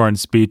 and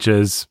Aragorn's speech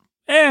is,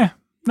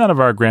 none of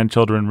our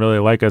grandchildren really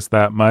like us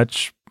that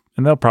much,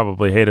 and they'll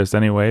probably hate us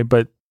anyway,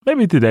 but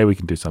maybe today we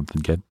can do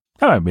something good.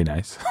 That might be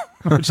nice.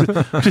 which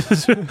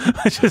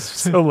is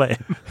so lame.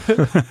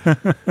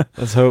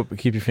 Let's hope.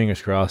 Keep your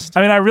fingers crossed.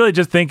 I mean, I really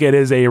just think it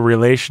is a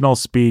relational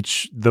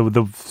speech. The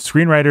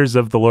screenwriters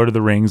of The Lord of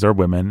the Rings are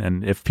women,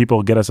 and if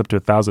people get us up to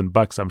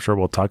 $1,000, I'm sure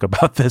we'll talk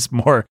about this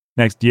more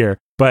next year.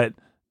 But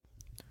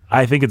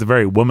I think it's a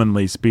very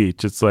womanly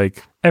speech. It's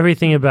like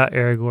everything about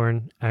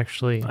Aragorn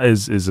actually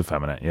is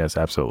effeminate. Yes,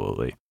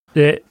 absolutely.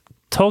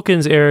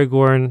 Tolkien's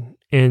Aragorn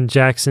and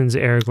Jackson's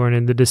Aragorn,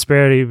 and the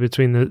disparity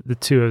between the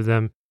two of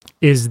them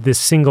is the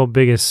single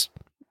biggest,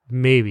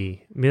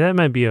 maybe. I mean, that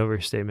might be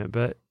overstatement,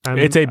 but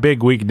it's a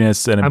big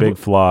weakness and a big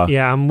flaw.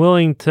 Yeah, I'm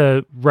willing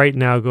to right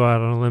now go out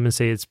on a limb and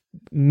say it's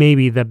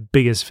maybe the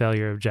biggest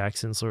failure of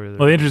Jackson's Lord of the Rings.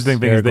 Well, the interesting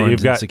thing is that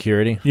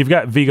you've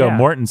got Viggo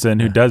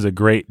Mortensen, who does a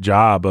great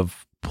job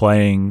of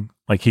playing.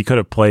 Like, he could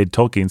have played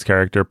Tolkien's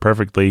character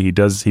perfectly. He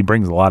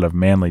brings a lot of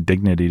manly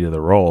dignity to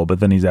the role, but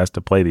then he's asked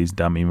to play these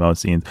dumb emo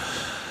scenes.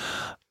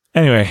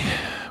 Anyway,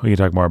 we can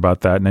talk more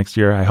about that next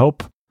year, I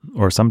hope,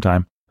 or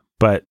sometime.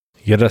 But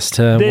get us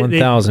to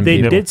 1,000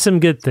 people. They did some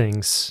good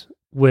things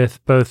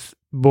with both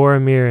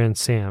Boromir and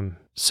Sam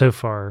so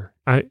far.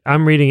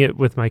 I'm reading it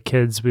with my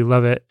kids. We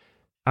love it.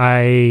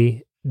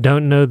 I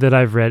don't know that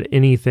I've read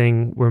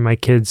anything where my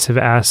kids have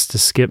asked to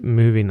skip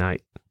movie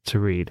night to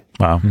read.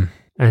 Wow.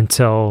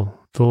 Until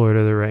The Lord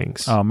of the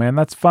Rings. Oh, man,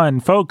 that's fun.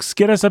 Folks,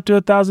 get us up to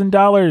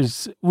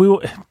 $1,000.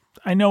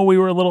 I know we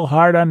were a little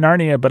hard on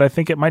Narnia, but I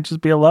think it might just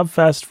be a love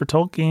fest for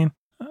Tolkien.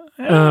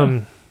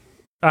 Look,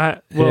 I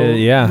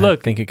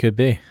think it could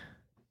be.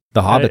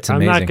 The Hobbit's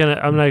amazing.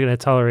 I'm not gonna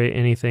tolerate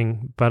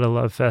anything but a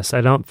love fest.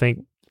 I don't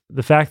think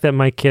the fact that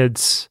my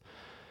kids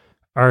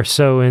are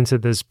so into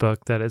this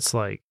book that it's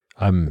like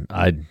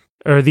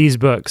or these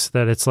books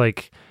that it's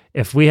like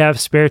if we have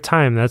spare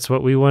time, that's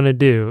what we want to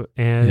do,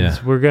 and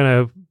we're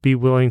gonna be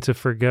willing to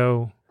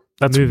forgo.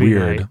 That's movie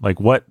weird. night. Like,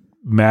 what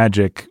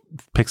magic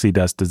pixie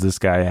dust does this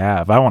guy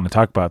have? I want to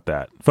talk about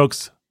that,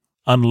 folks.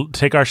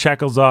 Take our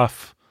shackles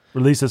off.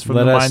 Release us from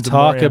the minds of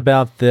Moria. Let us talk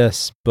about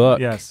this book.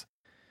 Yes.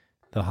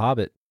 The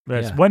Hobbit.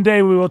 Yes. Yeah. One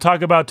day we will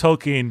talk about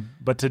Tolkien,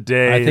 but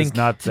today is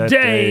not that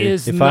day.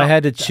 If I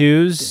had to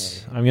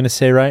choose, I'm going to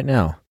say right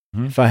now,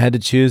 if I had to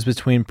choose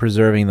between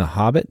preserving The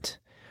Hobbit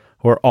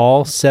or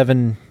all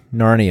 7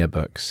 Narnia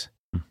books,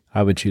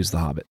 I would choose The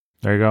Hobbit.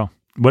 There you go.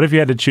 What if you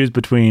had to choose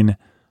between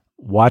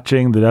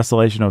watching The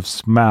Desolation of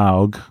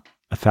Smaug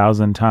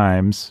 1,000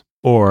 times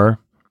or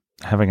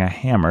having a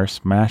hammer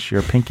smash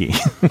your pinky?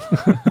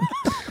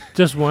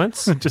 Just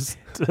once? just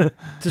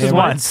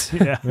once.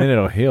 Yeah. I mean,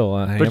 it'll heal.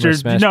 But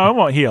it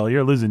won't heal.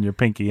 You're losing your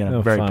pinky in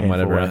a very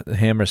painful way. The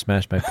hammer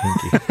smashed my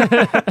pinky.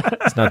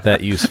 It's not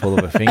that useful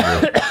of a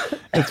finger.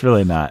 It's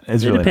really not. It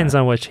depends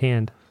on which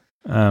hand.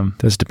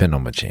 Does depend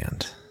on which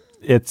hand.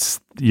 It's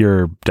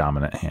your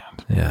dominant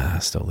hand. Yeah, I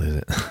still lose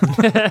it.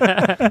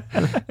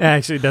 It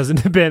actually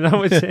doesn't depend on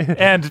which hand.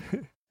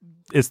 And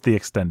it's the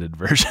extended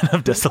version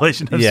of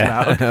Desolation of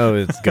Smaug. Oh,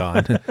 it's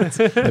gone.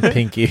 My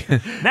pinky.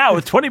 Now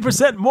with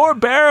 20% more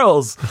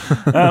barrels.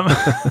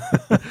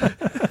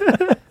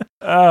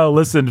 Oh,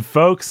 listen,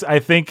 folks. I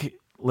think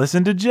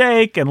listen to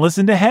Jake and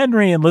listen to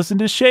Henry and listen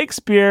to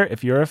Shakespeare.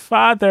 If you're a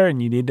father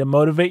and you need to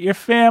motivate your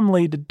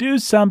family to do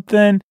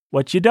something,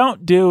 what you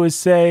don't do is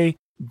say,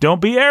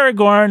 don't be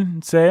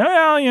Aragorn. Say,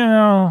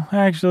 well,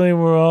 actually,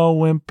 we're all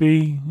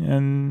wimpy.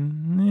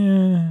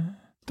 And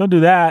don't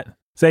do that.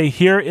 Say,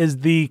 here is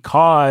the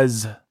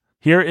cause.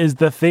 Here is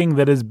the thing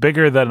that is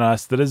bigger than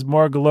us, that is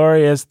more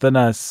glorious than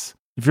us.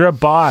 If you're a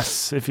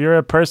boss, if you're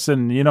a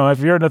person, if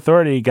you're an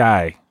authority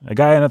guy, a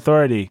guy in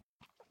authority,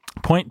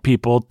 point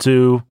people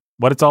to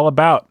what it's all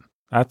about.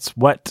 That's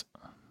what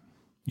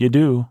you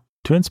do.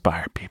 to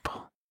inspire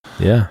people.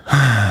 Yeah.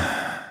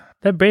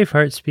 That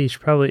Braveheart speech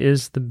probably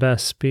is the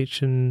best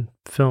speech in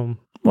film.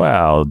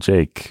 Well,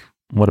 Jake,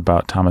 what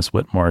about Thomas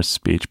Whitmore's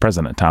speech?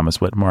 President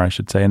Thomas Whitmore, I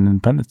should say, in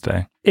Independence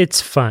Day.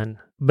 It's fun,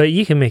 but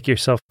you can make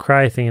yourself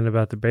cry thinking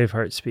about the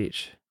Braveheart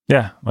speech.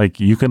 Yeah, like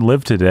you can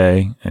live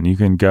today and you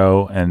can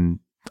go and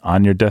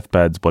on your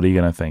deathbeds, what are you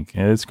going to think?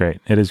 It's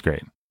great. It is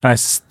great. And I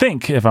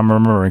think, if I'm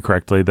remembering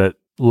correctly, that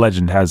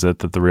legend has it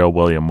that the real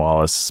William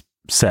Wallace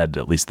said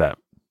at least that,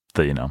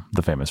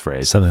 the famous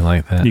phrase. Something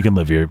like that. You can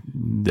live your,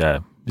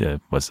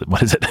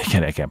 what is it? I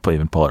can't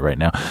even pull it right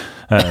now.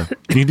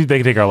 They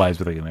can take our lives,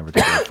 but they can never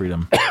take our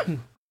freedom.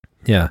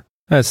 Yeah,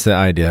 that's the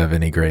idea of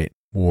any great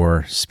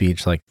war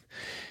speech. Like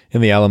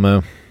in the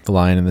Alamo, the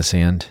line in the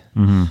sand.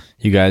 Mm-hmm.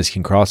 You guys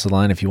can cross the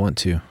line if you want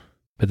to,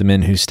 but the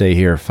men who stay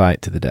here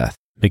fight to the death,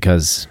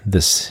 because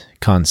this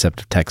concept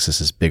of Texas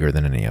is bigger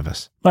than any of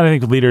us. But I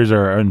think leaders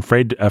are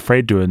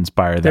afraid to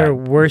inspire that. There are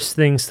worse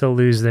things to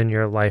lose than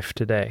your life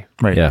today.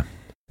 Right. Yeah.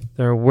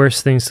 There are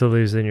worse things to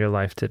lose than your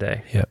life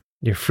today. Yep.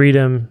 Your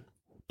freedom,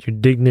 your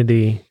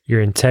dignity,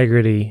 your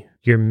integrity,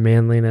 your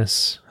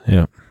manliness.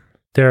 Yeah.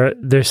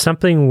 There's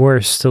something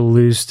worse to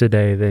lose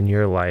today than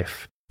your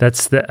life.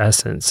 That's the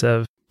essence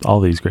of all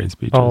these great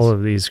speeches. All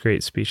of these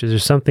great speeches.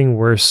 There's something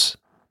worse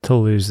to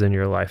lose than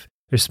your life.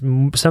 There's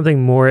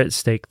something more at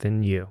stake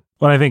than you.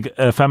 Well, I think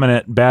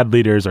effeminate, bad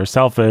leaders are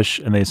selfish,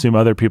 and they assume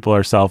other people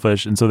are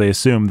selfish, and so they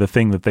assume the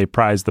thing that they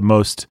prize the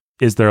most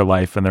is their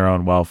life and their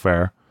own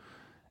welfare.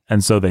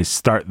 And so they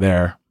start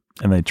there,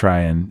 and they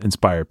try and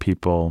inspire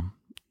people.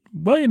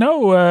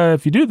 Well,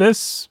 if you do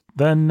this,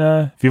 then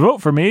if you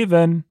vote for me,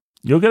 then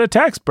you'll get a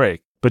tax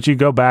break. But you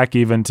go back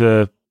even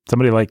to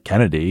somebody like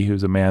Kennedy,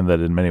 who's a man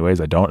that in many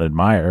ways I don't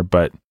admire,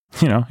 but,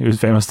 he was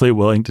famously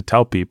willing to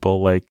tell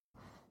people, like,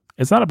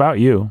 it's not about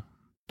you.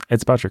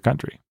 It's about your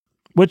country.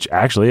 Which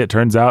actually, it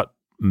turns out,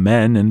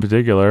 men in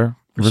particular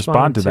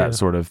respond to that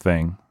sort of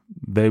thing.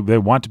 They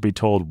want to be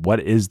told what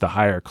is the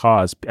higher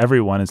cause.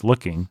 Everyone is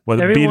looking,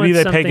 whether be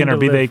they pagan or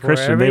be they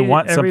Christian. They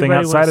want something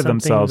outside of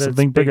themselves,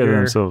 something bigger than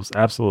themselves.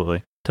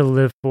 Absolutely. To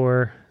live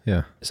for.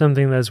 Yeah.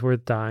 Something that's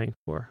worth dying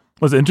for.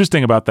 What's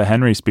interesting about the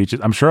Henry speeches,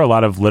 I'm sure a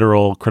lot of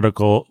literary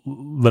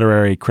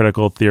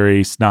critical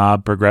theory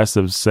snob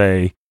progressives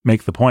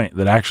make the point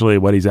that actually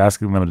what he's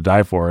asking them to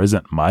die for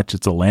isn't much.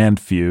 It's a land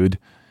feud.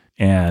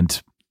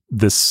 And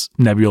this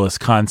nebulous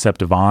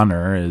concept of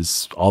honor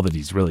is all that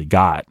he's really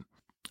got.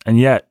 And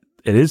yet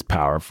it is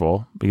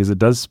powerful because it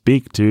does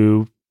speak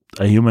to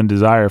a human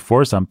desire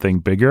for something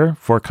bigger,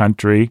 for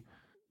country,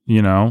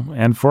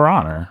 and for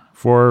honor,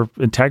 for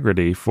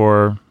integrity,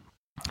 for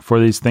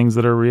these things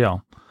that are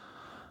real.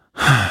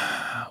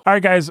 All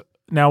right, guys.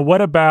 Now,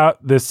 what about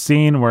this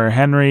scene where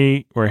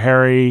Harry,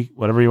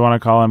 whatever you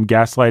want to call him,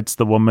 gaslights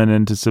the woman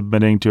into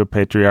submitting to a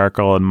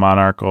patriarchal and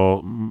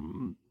monarchical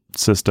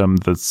system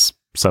that's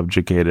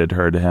subjugated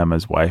her to him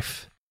as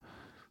wife?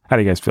 How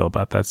do you guys feel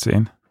about that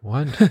scene?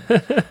 What?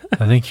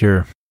 I think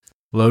you're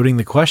loading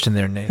the question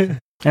there, Nathan.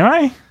 Am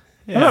I?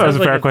 Yeah, I thought it was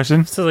a fair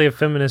question. It's like a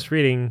feminist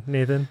reading,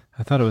 Nathan.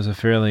 I thought it was a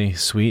fairly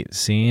sweet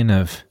scene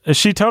of...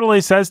 She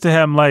totally says to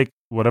him, like,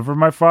 whatever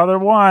my father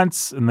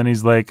wants. And then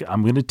he's like,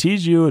 I'm going to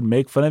tease you and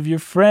make fun of your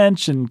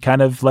French. And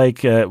kind of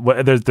like,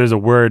 there's a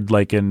word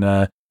like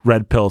in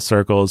red pill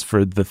circles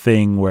for the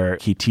thing where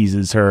he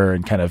teases her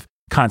and kind of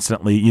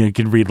constantly, you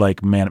can read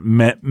like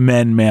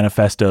men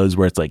manifestos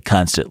where it's like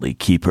constantly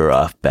keep her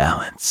off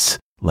balance.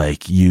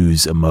 Like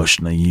use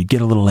emotionally, you get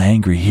a little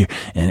angry here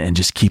and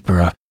just keep her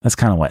up. That's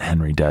kind of what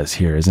Henry does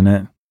here, isn't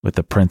it? With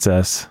the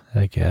princess,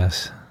 I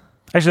guess.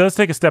 Actually, let's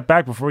take a step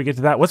back before we get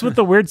to that. What's with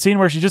the weird scene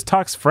where she just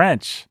talks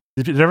French?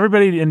 Did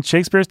everybody in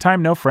Shakespeare's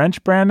time know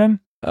French, Brandon?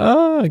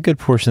 A good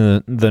portion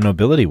of the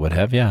nobility would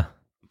have, yeah.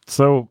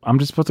 So I'm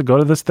just supposed to go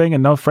to this thing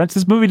and know French?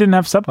 This movie didn't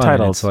have subtitles.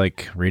 Well, it's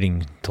like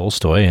reading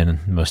Tolstoy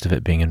and most of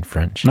it being in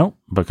French. Nope,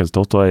 because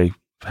Tolstoy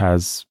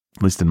has,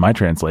 at least in my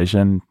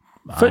translation,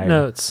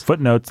 footnotes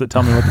that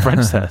tell me what the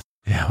French says.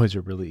 Yeah, which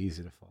are really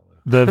easy to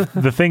follow.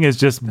 The thing is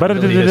just... That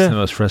really is the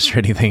most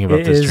frustrating thing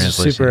about this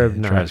translation. Super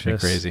obnoxious. It drives me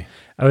crazy.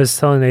 I was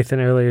telling Nathan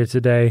earlier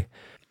today,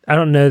 I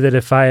don't know that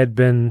if I had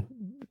been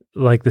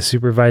like the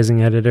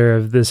supervising editor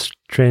of this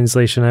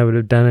translation, I would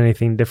have done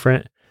anything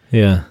different.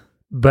 Yeah.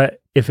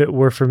 But if it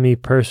were for me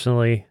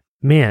personally,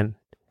 man,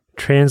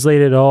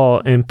 translate it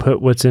all and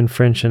put what's in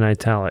French in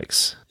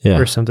italics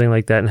or something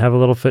like that and have a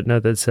little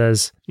footnote that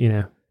says,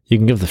 You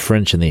can give the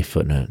French in the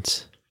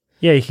footnotes.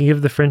 Yeah, you can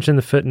give the French in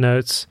the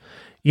footnotes.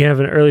 You have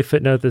an early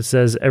footnote that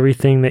says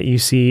everything that you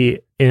see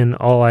in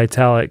all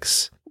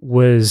italics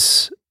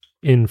was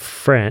in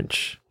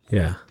French.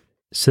 Yeah.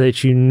 So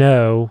that you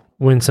know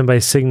when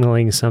somebody's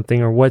signaling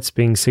something or what's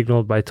being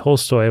signaled by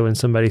Tolstoy when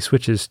somebody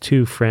switches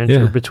to French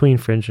or between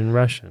French and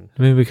Russian.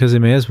 I mean, because they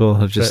may as well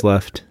have just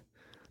left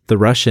the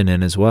Russian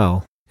in as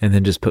well and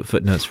then just put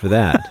footnotes for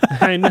that.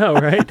 I know,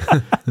 right?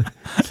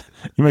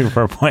 You make a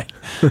fair point.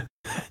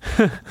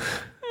 I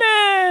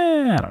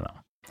don't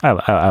know.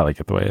 I like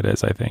it the way it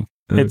is, I think.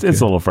 It's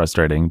a little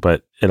frustrating,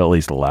 but it at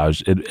least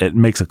allows, it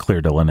makes a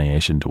clear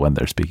delineation to when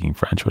they're speaking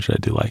French, which I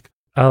do like.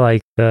 I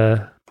like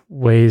the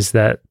ways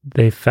that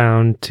they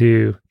found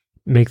to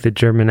make the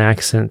German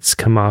accents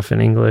come off in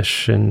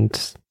English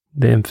and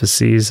the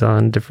emphases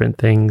on different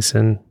things.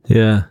 And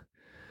yeah,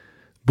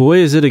 boy,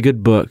 is it a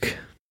good book.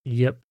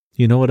 Yep.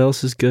 You know what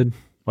else is good?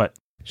 What?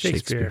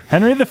 Shakespeare.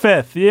 Henry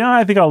V.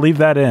 I think I'll leave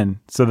that in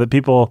so that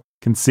people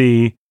can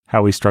see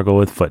how we struggle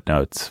with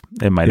footnotes.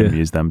 It might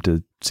amuse them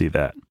to see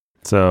that.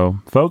 So,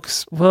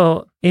 folks.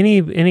 Well,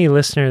 any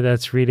listener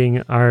that's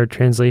reading our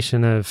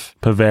translation of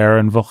Pevear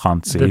and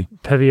Volkansky, the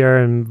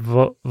Pevear and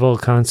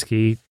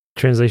Volkansky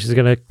translation is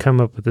going to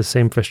come up with the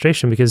same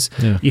frustration because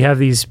you have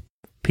these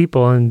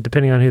people, and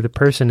depending on who the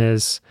person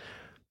is,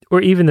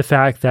 or even the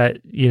fact that,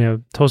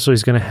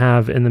 Tolstoy's going to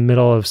have in the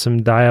middle of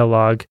some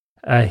dialogue,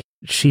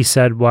 she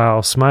said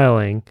while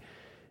smiling,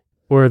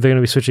 or they're going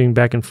to be switching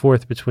back and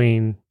forth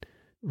between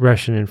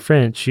Russian and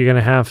French, you're going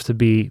to have to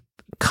be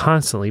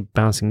constantly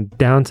bouncing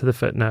down to the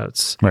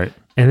footnotes, right,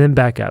 and then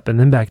back up, and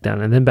then back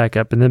down, and then back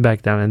up, and then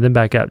back down, and then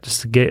back up,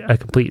 just to get a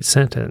complete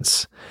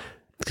sentence.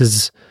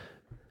 Because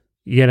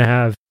you're going to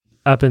have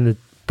up in the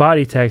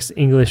body text,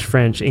 English,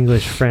 French,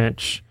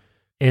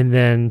 and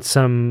then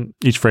some...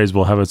 Each phrase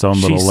will have its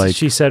own little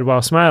she said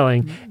while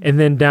smiling, and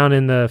then down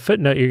in the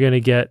footnote, you're going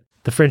to get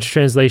the French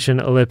translation,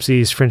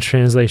 ellipses, French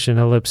translation,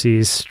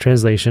 ellipses,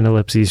 translation,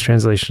 ellipses,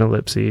 translation,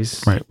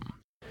 ellipses. Right.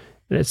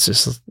 And it's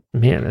just,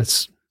 man,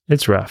 it's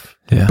rough.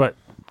 Yeah. But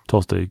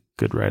Tolstoy,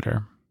 good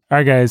writer. All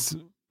right, guys.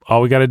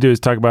 All we got to do is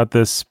talk about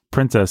this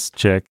princess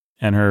chick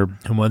and her...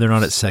 And whether or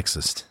not it's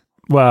sexist.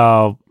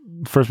 Well,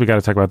 first we got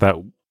to talk about that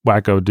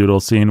wacko doodle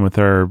scene with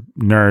her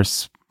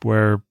nurse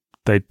where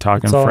they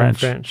talk in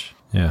French.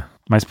 Yeah.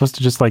 Am I supposed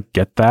to just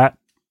get that?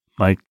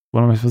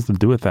 What am I supposed to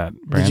do with that,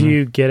 Brandon? Did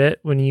you get it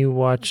when you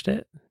watched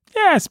it?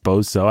 Yeah, I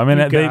suppose so. I mean,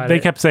 they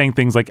kept saying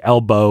things like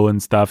elbow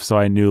and stuff, so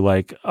I knew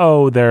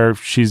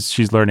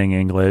she's learning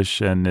English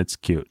and it's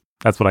cute.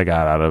 That's what I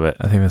got out of it.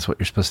 I think that's what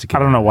you're supposed to get.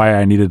 I don't know why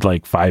I needed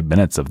 5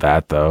 minutes of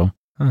that though.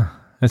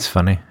 It's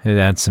funny. It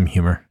adds some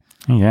humor.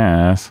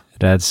 Yes.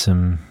 It adds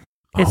some...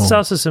 It's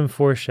also some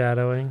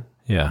foreshadowing.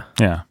 Yeah.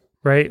 Yeah.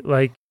 Right?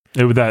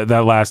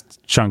 That last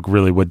chunk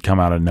really would come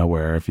out of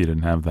nowhere if you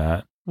didn't have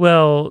that.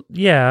 Well,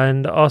 yeah,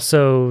 and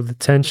also the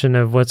tension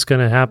of what's going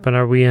to happen.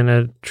 Are we in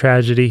a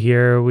tragedy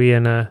here? Are we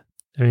in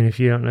if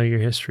you don't know your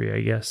history,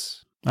 I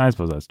guess. I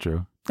suppose that's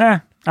true.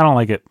 I don't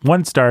like it.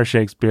 1 star,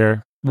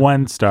 Shakespeare.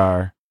 1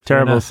 star.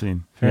 Terrible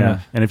scene. Fair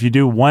enough. And if you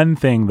do one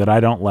thing that I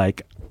don't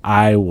like,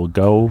 I will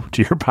go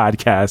to your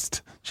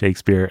podcast,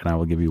 Shakespeare, and I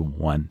will give you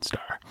 1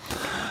 star.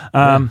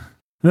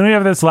 Then we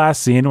have this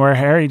last scene where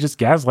Harry just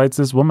gaslights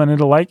this woman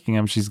into liking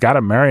him. She's got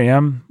to marry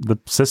him. The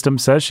system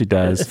says she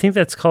does. I think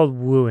that's called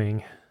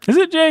wooing. Is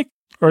it, Jake?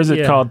 Or is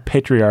it called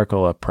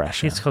patriarchal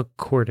oppression? It's called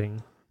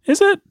courting.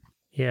 Is it?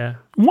 Yeah.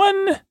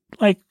 1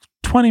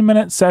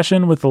 20-minute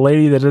session with a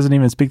lady that doesn't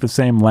even speak the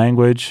same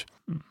language,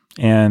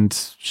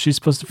 and she's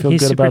supposed to feel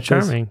good about this. He's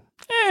super charming.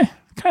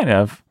 Kind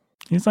of.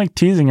 He's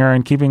teasing her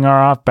and keeping her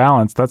off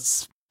balance.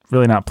 That's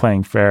really not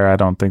playing fair. I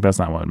don't think that's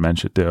not what men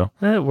should do.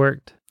 It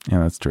worked. Yeah,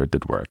 that's true. It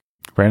did work.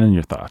 Brandon,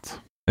 your thoughts?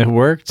 It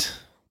worked.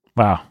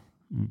 Wow.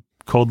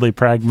 Coldly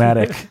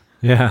pragmatic.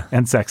 Yeah.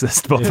 And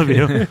sexist, both of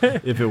you.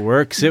 If it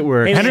works, it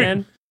works. Hey,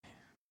 man,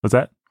 what's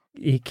that?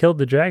 He killed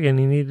the dragon.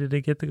 He needed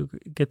to get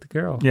the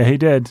girl. Yeah, he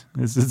did.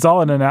 It's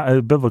all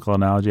a biblical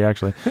analogy,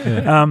 actually.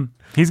 Yeah.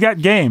 He's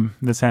got game,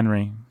 this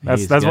Henry.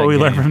 That's what we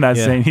learned from that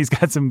scene. He's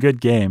got some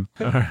good game.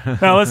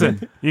 Now,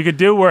 listen, you could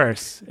do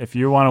worse if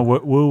you want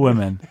to woo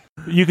women.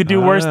 You could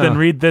do worse than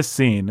read this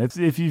scene.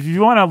 If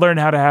you want to learn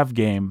how to have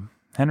game,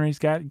 Henry's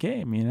got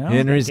game,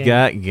 Henry's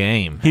got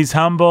game. He's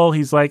humble.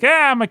 He's like,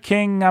 I'm a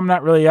king. I'm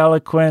not really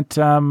eloquent.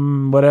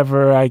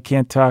 Whatever. I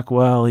can't talk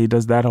well. He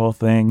does that whole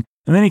thing.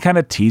 And then he kind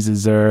of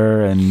teases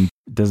her and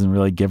doesn't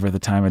really give her the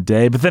time of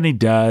day. But then he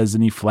does,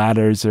 and he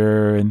flatters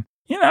her. And,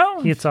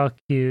 It's all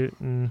cute.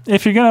 And...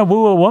 If you're going to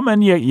woo a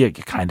woman, you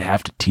kind of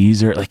have to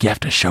tease her. You have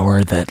to show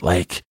her that,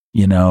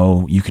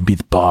 you can be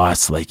the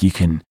boss. You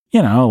can...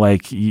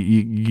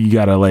 you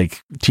gotta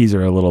tease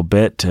her a little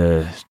bit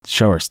to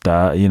show her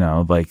stuff,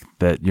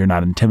 that you're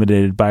not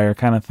intimidated by her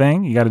kind of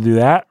thing. You got to do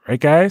that, right,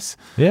 guys?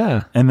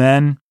 Yeah. And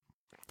then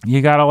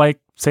you gotta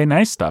say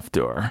nice stuff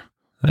to her.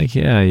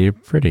 Yeah, you're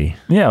pretty.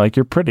 Yeah,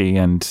 you're pretty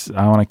and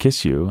I want to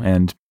kiss you.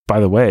 And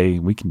by the way,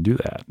 we can do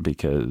that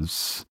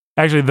because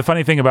actually the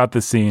funny thing about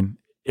this scene,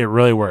 it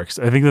really works.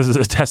 I think this is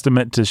a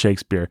testament to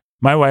Shakespeare.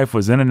 My wife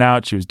was in and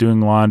out. She was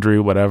doing laundry,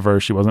 whatever.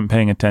 She wasn't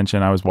paying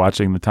attention. I was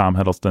watching the Tom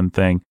Hiddleston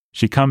thing.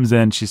 She comes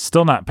in. She's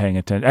still not paying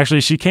attention.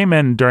 Actually, she came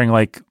in during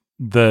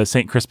the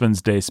St.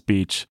 Crispin's Day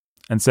speech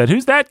and said,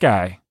 "Who's that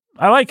guy?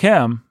 I like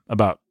him,"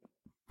 about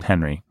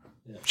Henry.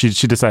 Yeah.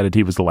 She decided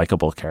he was a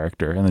likable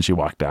character, and then she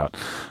walked out,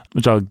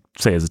 which I'll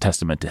say is a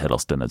testament to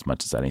Hiddleston as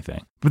much as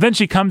anything. But then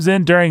she comes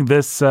in during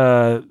this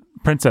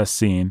princess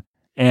scene,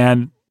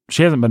 and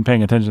she hasn't been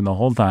paying attention the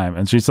whole time,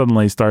 and she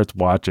suddenly starts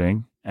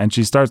watching, and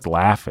she starts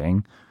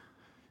laughing.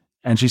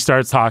 And she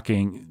starts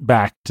talking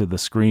back to the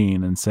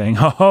screen and saying,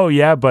 "Oh,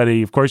 yeah,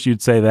 buddy, of course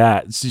you'd say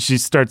that." She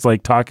starts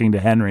talking to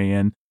Henry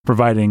and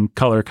providing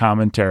color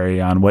commentary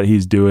on what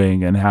he's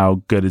doing and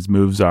how good his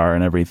moves are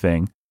and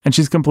everything. And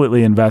she's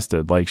completely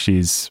invested. Like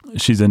she's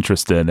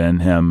interested in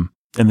him,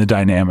 in the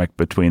dynamic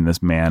between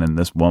this man and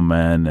this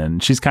woman,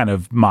 and she's kind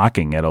of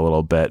mocking it a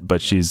little bit,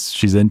 but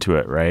she's into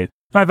it, right?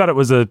 And I thought it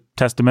was a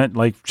testament,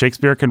 like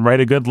Shakespeare can write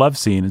a good love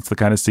scene. It's the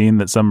kind of scene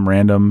that some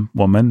random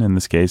woman, in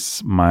this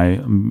case, my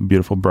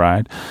beautiful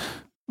bride,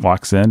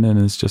 walks in and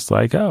is just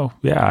like, oh,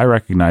 yeah, I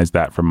recognize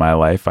that from my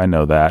life. I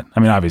know that. I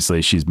mean,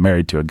 obviously, she's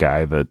married to a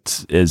guy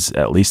that is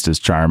at least as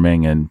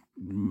charming and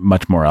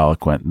much more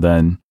eloquent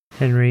than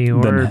Henry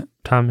or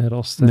Tom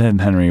Hiddleston. Than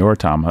Henry or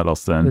Tom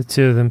Hiddleston. The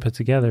two of them put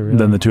together, really.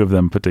 Than the two of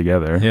them put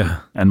together. Yeah.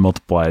 And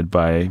multiplied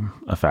by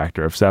a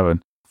factor of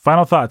 7.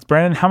 Final thoughts.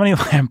 Brandon, how many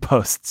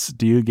lampposts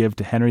do you give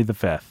to Henry V?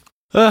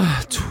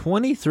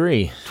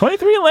 23.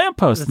 23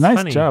 lampposts. That's nice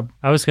funny. job.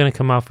 I was going to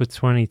come off with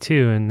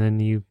 22, and then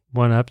you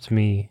one-upped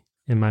me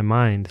in my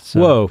mind. So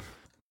Whoa.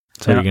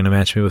 So you're going to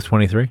match me with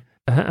 23?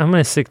 I'm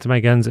going to stick to my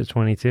guns at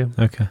 22.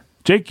 Okay.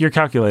 Jake, your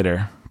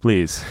calculator,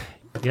 please.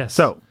 Yes.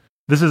 So,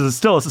 this is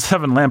still a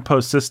 7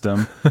 lamppost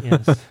system,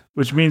 Yes.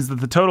 which means that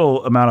the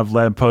total amount of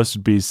lampposts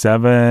would be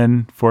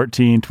 7,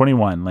 14,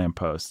 21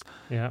 lampposts.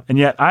 Yeah. And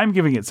yet I'm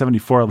giving it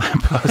 74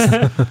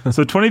 lampposts.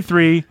 So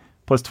 23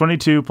 plus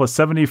 22 plus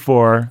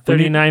 74.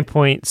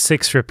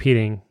 39.6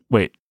 repeating.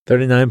 Wait.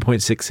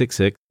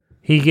 39.666.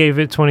 He gave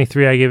it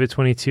 23, I gave it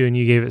 22, and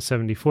you gave it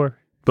 74.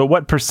 But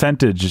what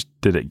percentage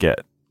did it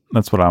get?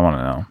 That's what I want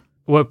to know.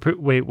 What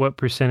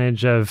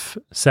percentage of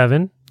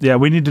 7? Yeah,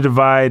 we need to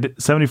divide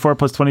 74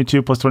 plus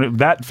 22 plus 20.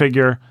 That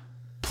figure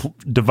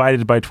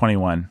divided by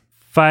 21.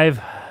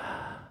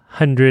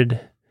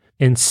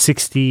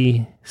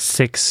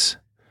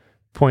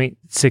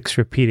 566.6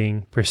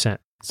 repeating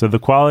percent. So the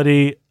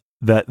quality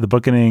that the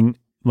Bookening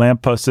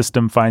lamppost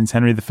system finds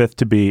Henry V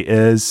to be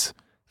is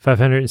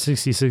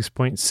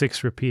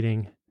 566.6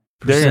 repeating.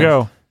 There you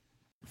go.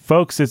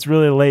 Folks, it's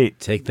really late.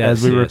 Take that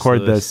as we C.S.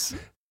 record Lewis. this.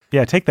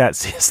 Yeah, take that,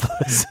 C.S.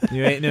 Lewis.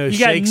 You ain't no You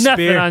got Shakespeare.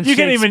 nothing on You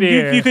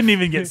Shakespeare. couldn't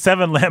even get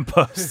 7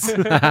 lampposts. You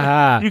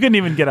couldn't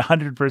even get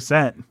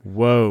 100%.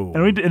 Whoa.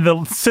 And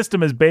the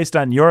system is based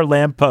on your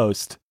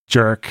lamppost,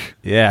 jerk.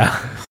 Yeah.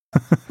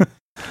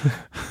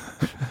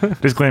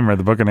 Disclaimer: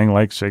 the Bookening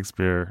likes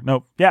Shakespeare.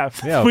 Nope. Yeah,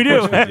 Yeah, we do.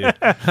 of course we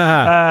do.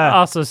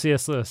 Also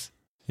C.S. Lewis.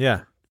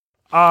 Yeah.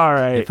 All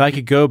right. If I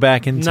could go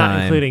back in Not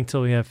time including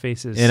Till We Have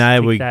Faces. and I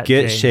Take would that,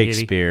 get Jay,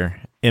 Shakespeare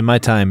in my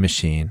time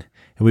machine,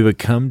 and we would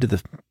come to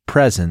the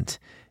present,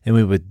 and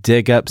we would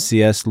dig up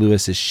C.S.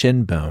 Lewis's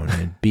shin bone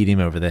and beat him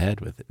over the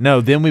head with it. No,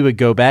 then we would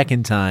go back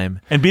in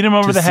time and beat him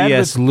over to the head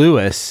C.S. with...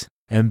 Lewis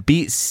and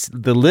beat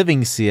the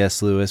living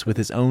C.S. Lewis with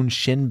his own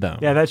shin bone.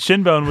 Yeah, that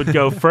shin bone would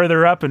go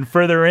further up and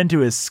further into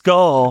his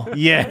skull.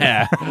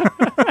 Yeah.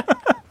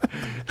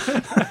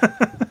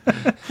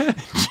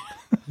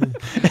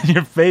 In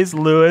your face,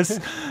 Lewis.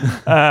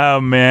 Oh,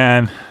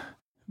 man.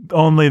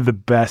 Only the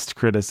best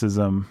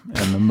criticism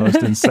and the most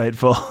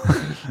insightful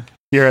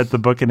here at the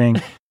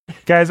Bookening.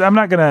 Guys, I'm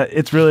not going to...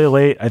 It's really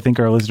late. I think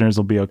our listeners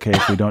will be okay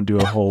if we don't do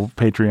a whole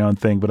Patreon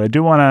thing, but I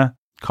do want to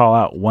call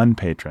out one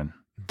patron.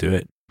 Do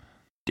it.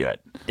 Do it.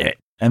 Do it.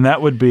 And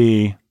that would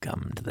be...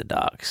 Come to the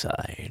dark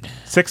side.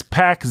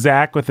 6-Pack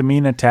Zach with a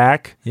mean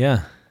attack.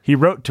 Yeah. He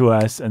wrote to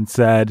us and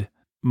said,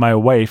 my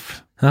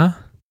wife Huh?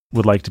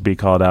 would like to be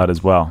called out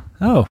as well.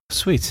 Oh,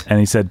 sweet. And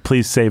he said,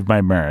 please save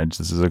my marriage.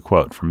 This is a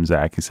quote from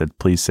Zach. He said,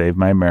 please save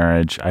my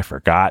marriage. I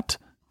forgot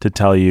to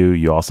tell you.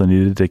 You also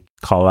needed to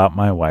call out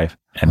my wife.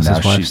 And What's now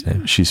his wife's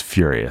name? she's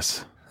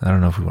furious. I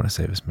don't know if we want to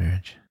save his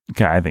marriage.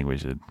 Okay, I think we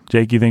should.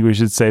 Jake, you think we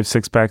should save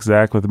 6-Pack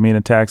Zach with a mean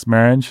attack's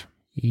marriage?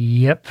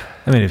 Yep.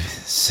 I mean, if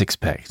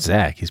 6-Pack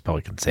Zach, he's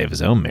probably can save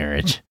his own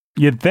marriage.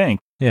 You'd think.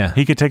 Yeah.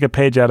 He could take a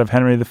page out of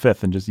Henry V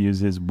and just use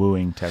his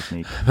wooing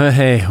technique. But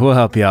hey, we'll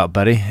help you out,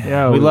 buddy.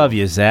 Yeah, we we- love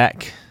you,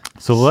 Zach.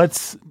 So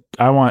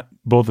I want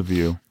both of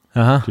you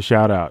Uh-huh. to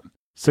shout out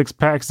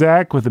 6-Pack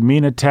Zach with a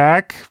mean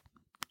attack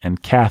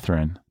and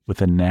Catherine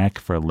with a knack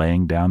for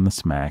laying down the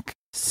smack.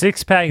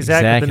 6-Pack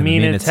Zach with a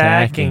mean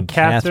attack and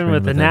Catherine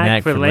with a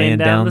knack for laying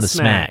down the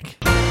smack.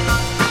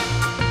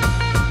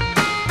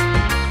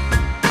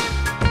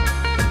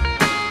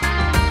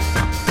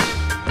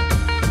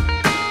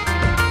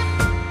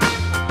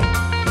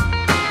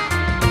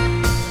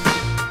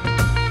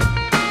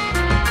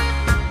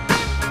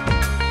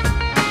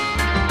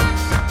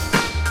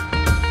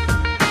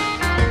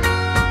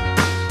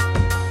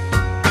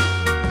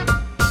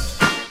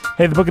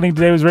 Hey, the Bookening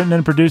today was written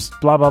and produced,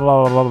 blah, blah,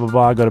 blah, blah, blah, blah,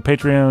 blah. Go to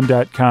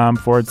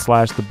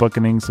patreon.com/the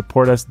Bookening.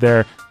 Support us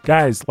there.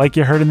 Guys, like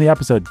you heard in the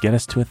episode, get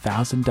us to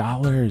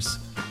 $1,000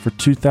 for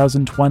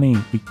 2020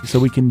 so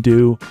we can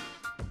do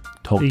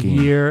The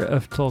Tolkien. year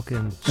of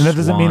Tolkien. And that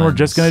doesn't mean we're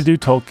just going to do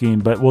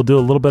Tolkien, but we'll do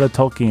a little bit of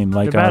Tolkien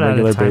like You're on about a out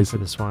regular of time basis. for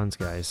the Swans,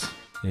 guys.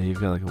 Yeah, you've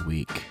got like a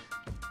week.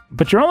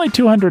 But you're only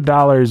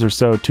 $200 or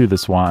so to the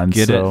Swans.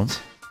 Get so, it.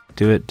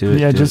 Do it. Do it.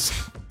 Yeah, do just... it.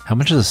 How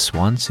much is a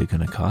swan suit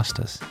going to cost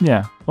us?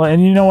 Yeah. Well,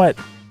 and you know what?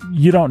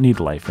 You don't need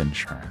life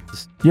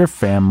insurance. Your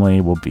family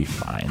will be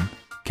fine.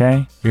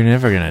 Okay? You're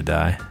never going to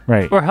die.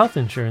 Right. Or health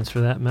insurance, for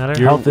that matter.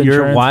 Health You're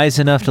insurance. wise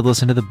enough to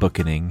listen to the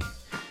Bookening.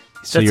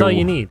 So That's you're- all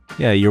you need.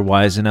 Yeah, you're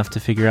wise enough to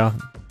figure out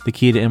the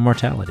key to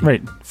immortality.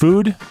 Right.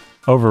 Food,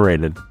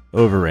 overrated.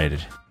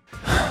 Overrated.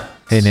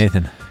 Hey,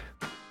 Nathan.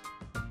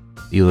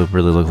 You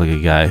really look like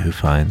a guy who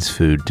finds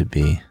food to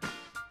be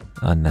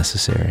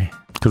unnecessary.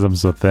 Because I'm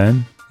so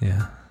thin?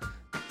 Yeah.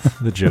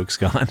 The joke's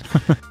gone.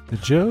 The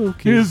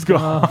joke is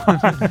gone.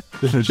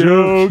 The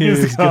joke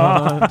is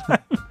gone.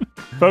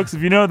 Folks,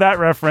 if you know that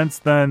reference,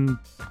 then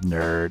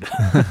nerd.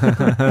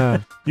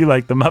 You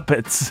like the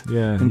Muppets.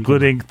 Yeah.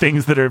 Including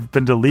things that have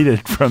been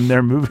deleted from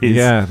their movies.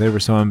 Yeah, they were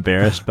so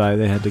embarrassed by it,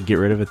 they had to get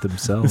rid of it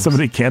themselves.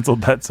 Somebody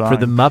canceled that song. For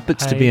the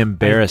Muppets to be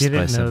embarrassed by something.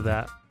 I didn't know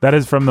that. That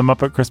is from the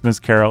Muppet Christmas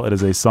Carol. It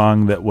is a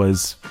song that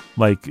was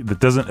that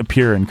doesn't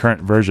appear in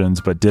current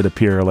versions, but did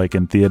appear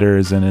in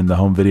theaters and in the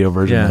home video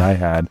version that I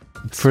had.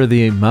 For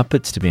the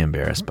Muppets to be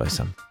embarrassed by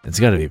something, it's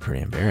got to be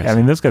pretty embarrassing. I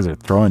mean, those guys are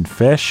throwing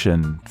fish,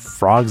 and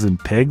frogs and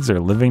pigs are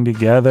living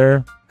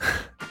together.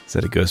 Is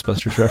that a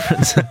Ghostbusters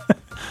reference?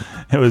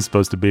 It was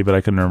supposed to be, but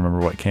I couldn't remember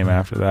what came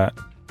after that.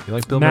 You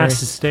like Bill Murray? Mass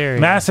hysteria.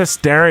 Mass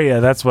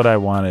hysteria. That's what I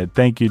wanted.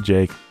 Thank you,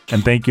 Jake.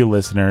 And thank you,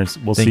 listeners.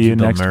 We'll see you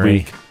next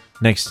week.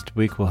 Next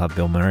week, we'll have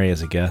Bill Murray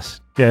as a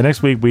guest. Yeah,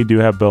 next week we do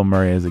have Bill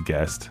Murray as a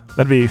guest.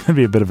 That'd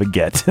be a bit of a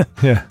get.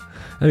 Yeah.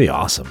 That'd be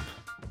awesome.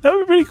 That would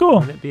be pretty cool.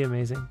 Wouldn't it be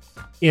amazing?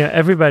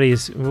 Yeah,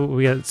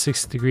 we got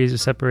 6 degrees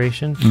of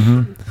separation.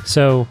 Mm-hmm.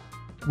 So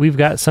we've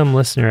got some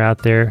listener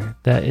out there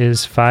that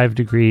is 5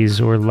 degrees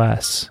or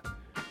less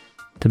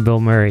to Bill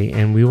Murray,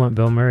 and we want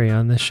Bill Murray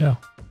on this show.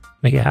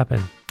 Make it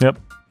happen. Yep.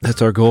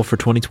 That's our goal for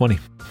 2020.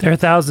 There are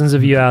thousands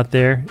of you out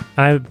there.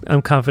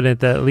 I'm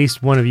confident that at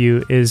least one of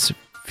you is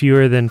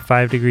fewer than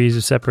 5 degrees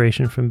of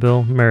separation from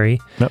Bill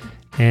Murray. Yep.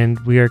 And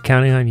we are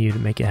counting on you to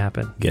make it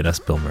happen. Get us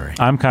Bill Murray.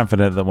 I'm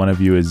confident that one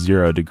of you is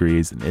 0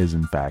 degrees and is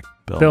in fact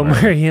Bill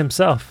Murray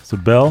himself. So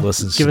Bill,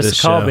 listens give to us this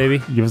a call, show.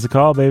 baby. Give us a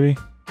call, baby.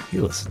 He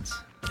listens.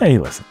 Yeah, he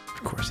listens.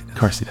 Of course he does. Of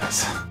course he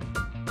does.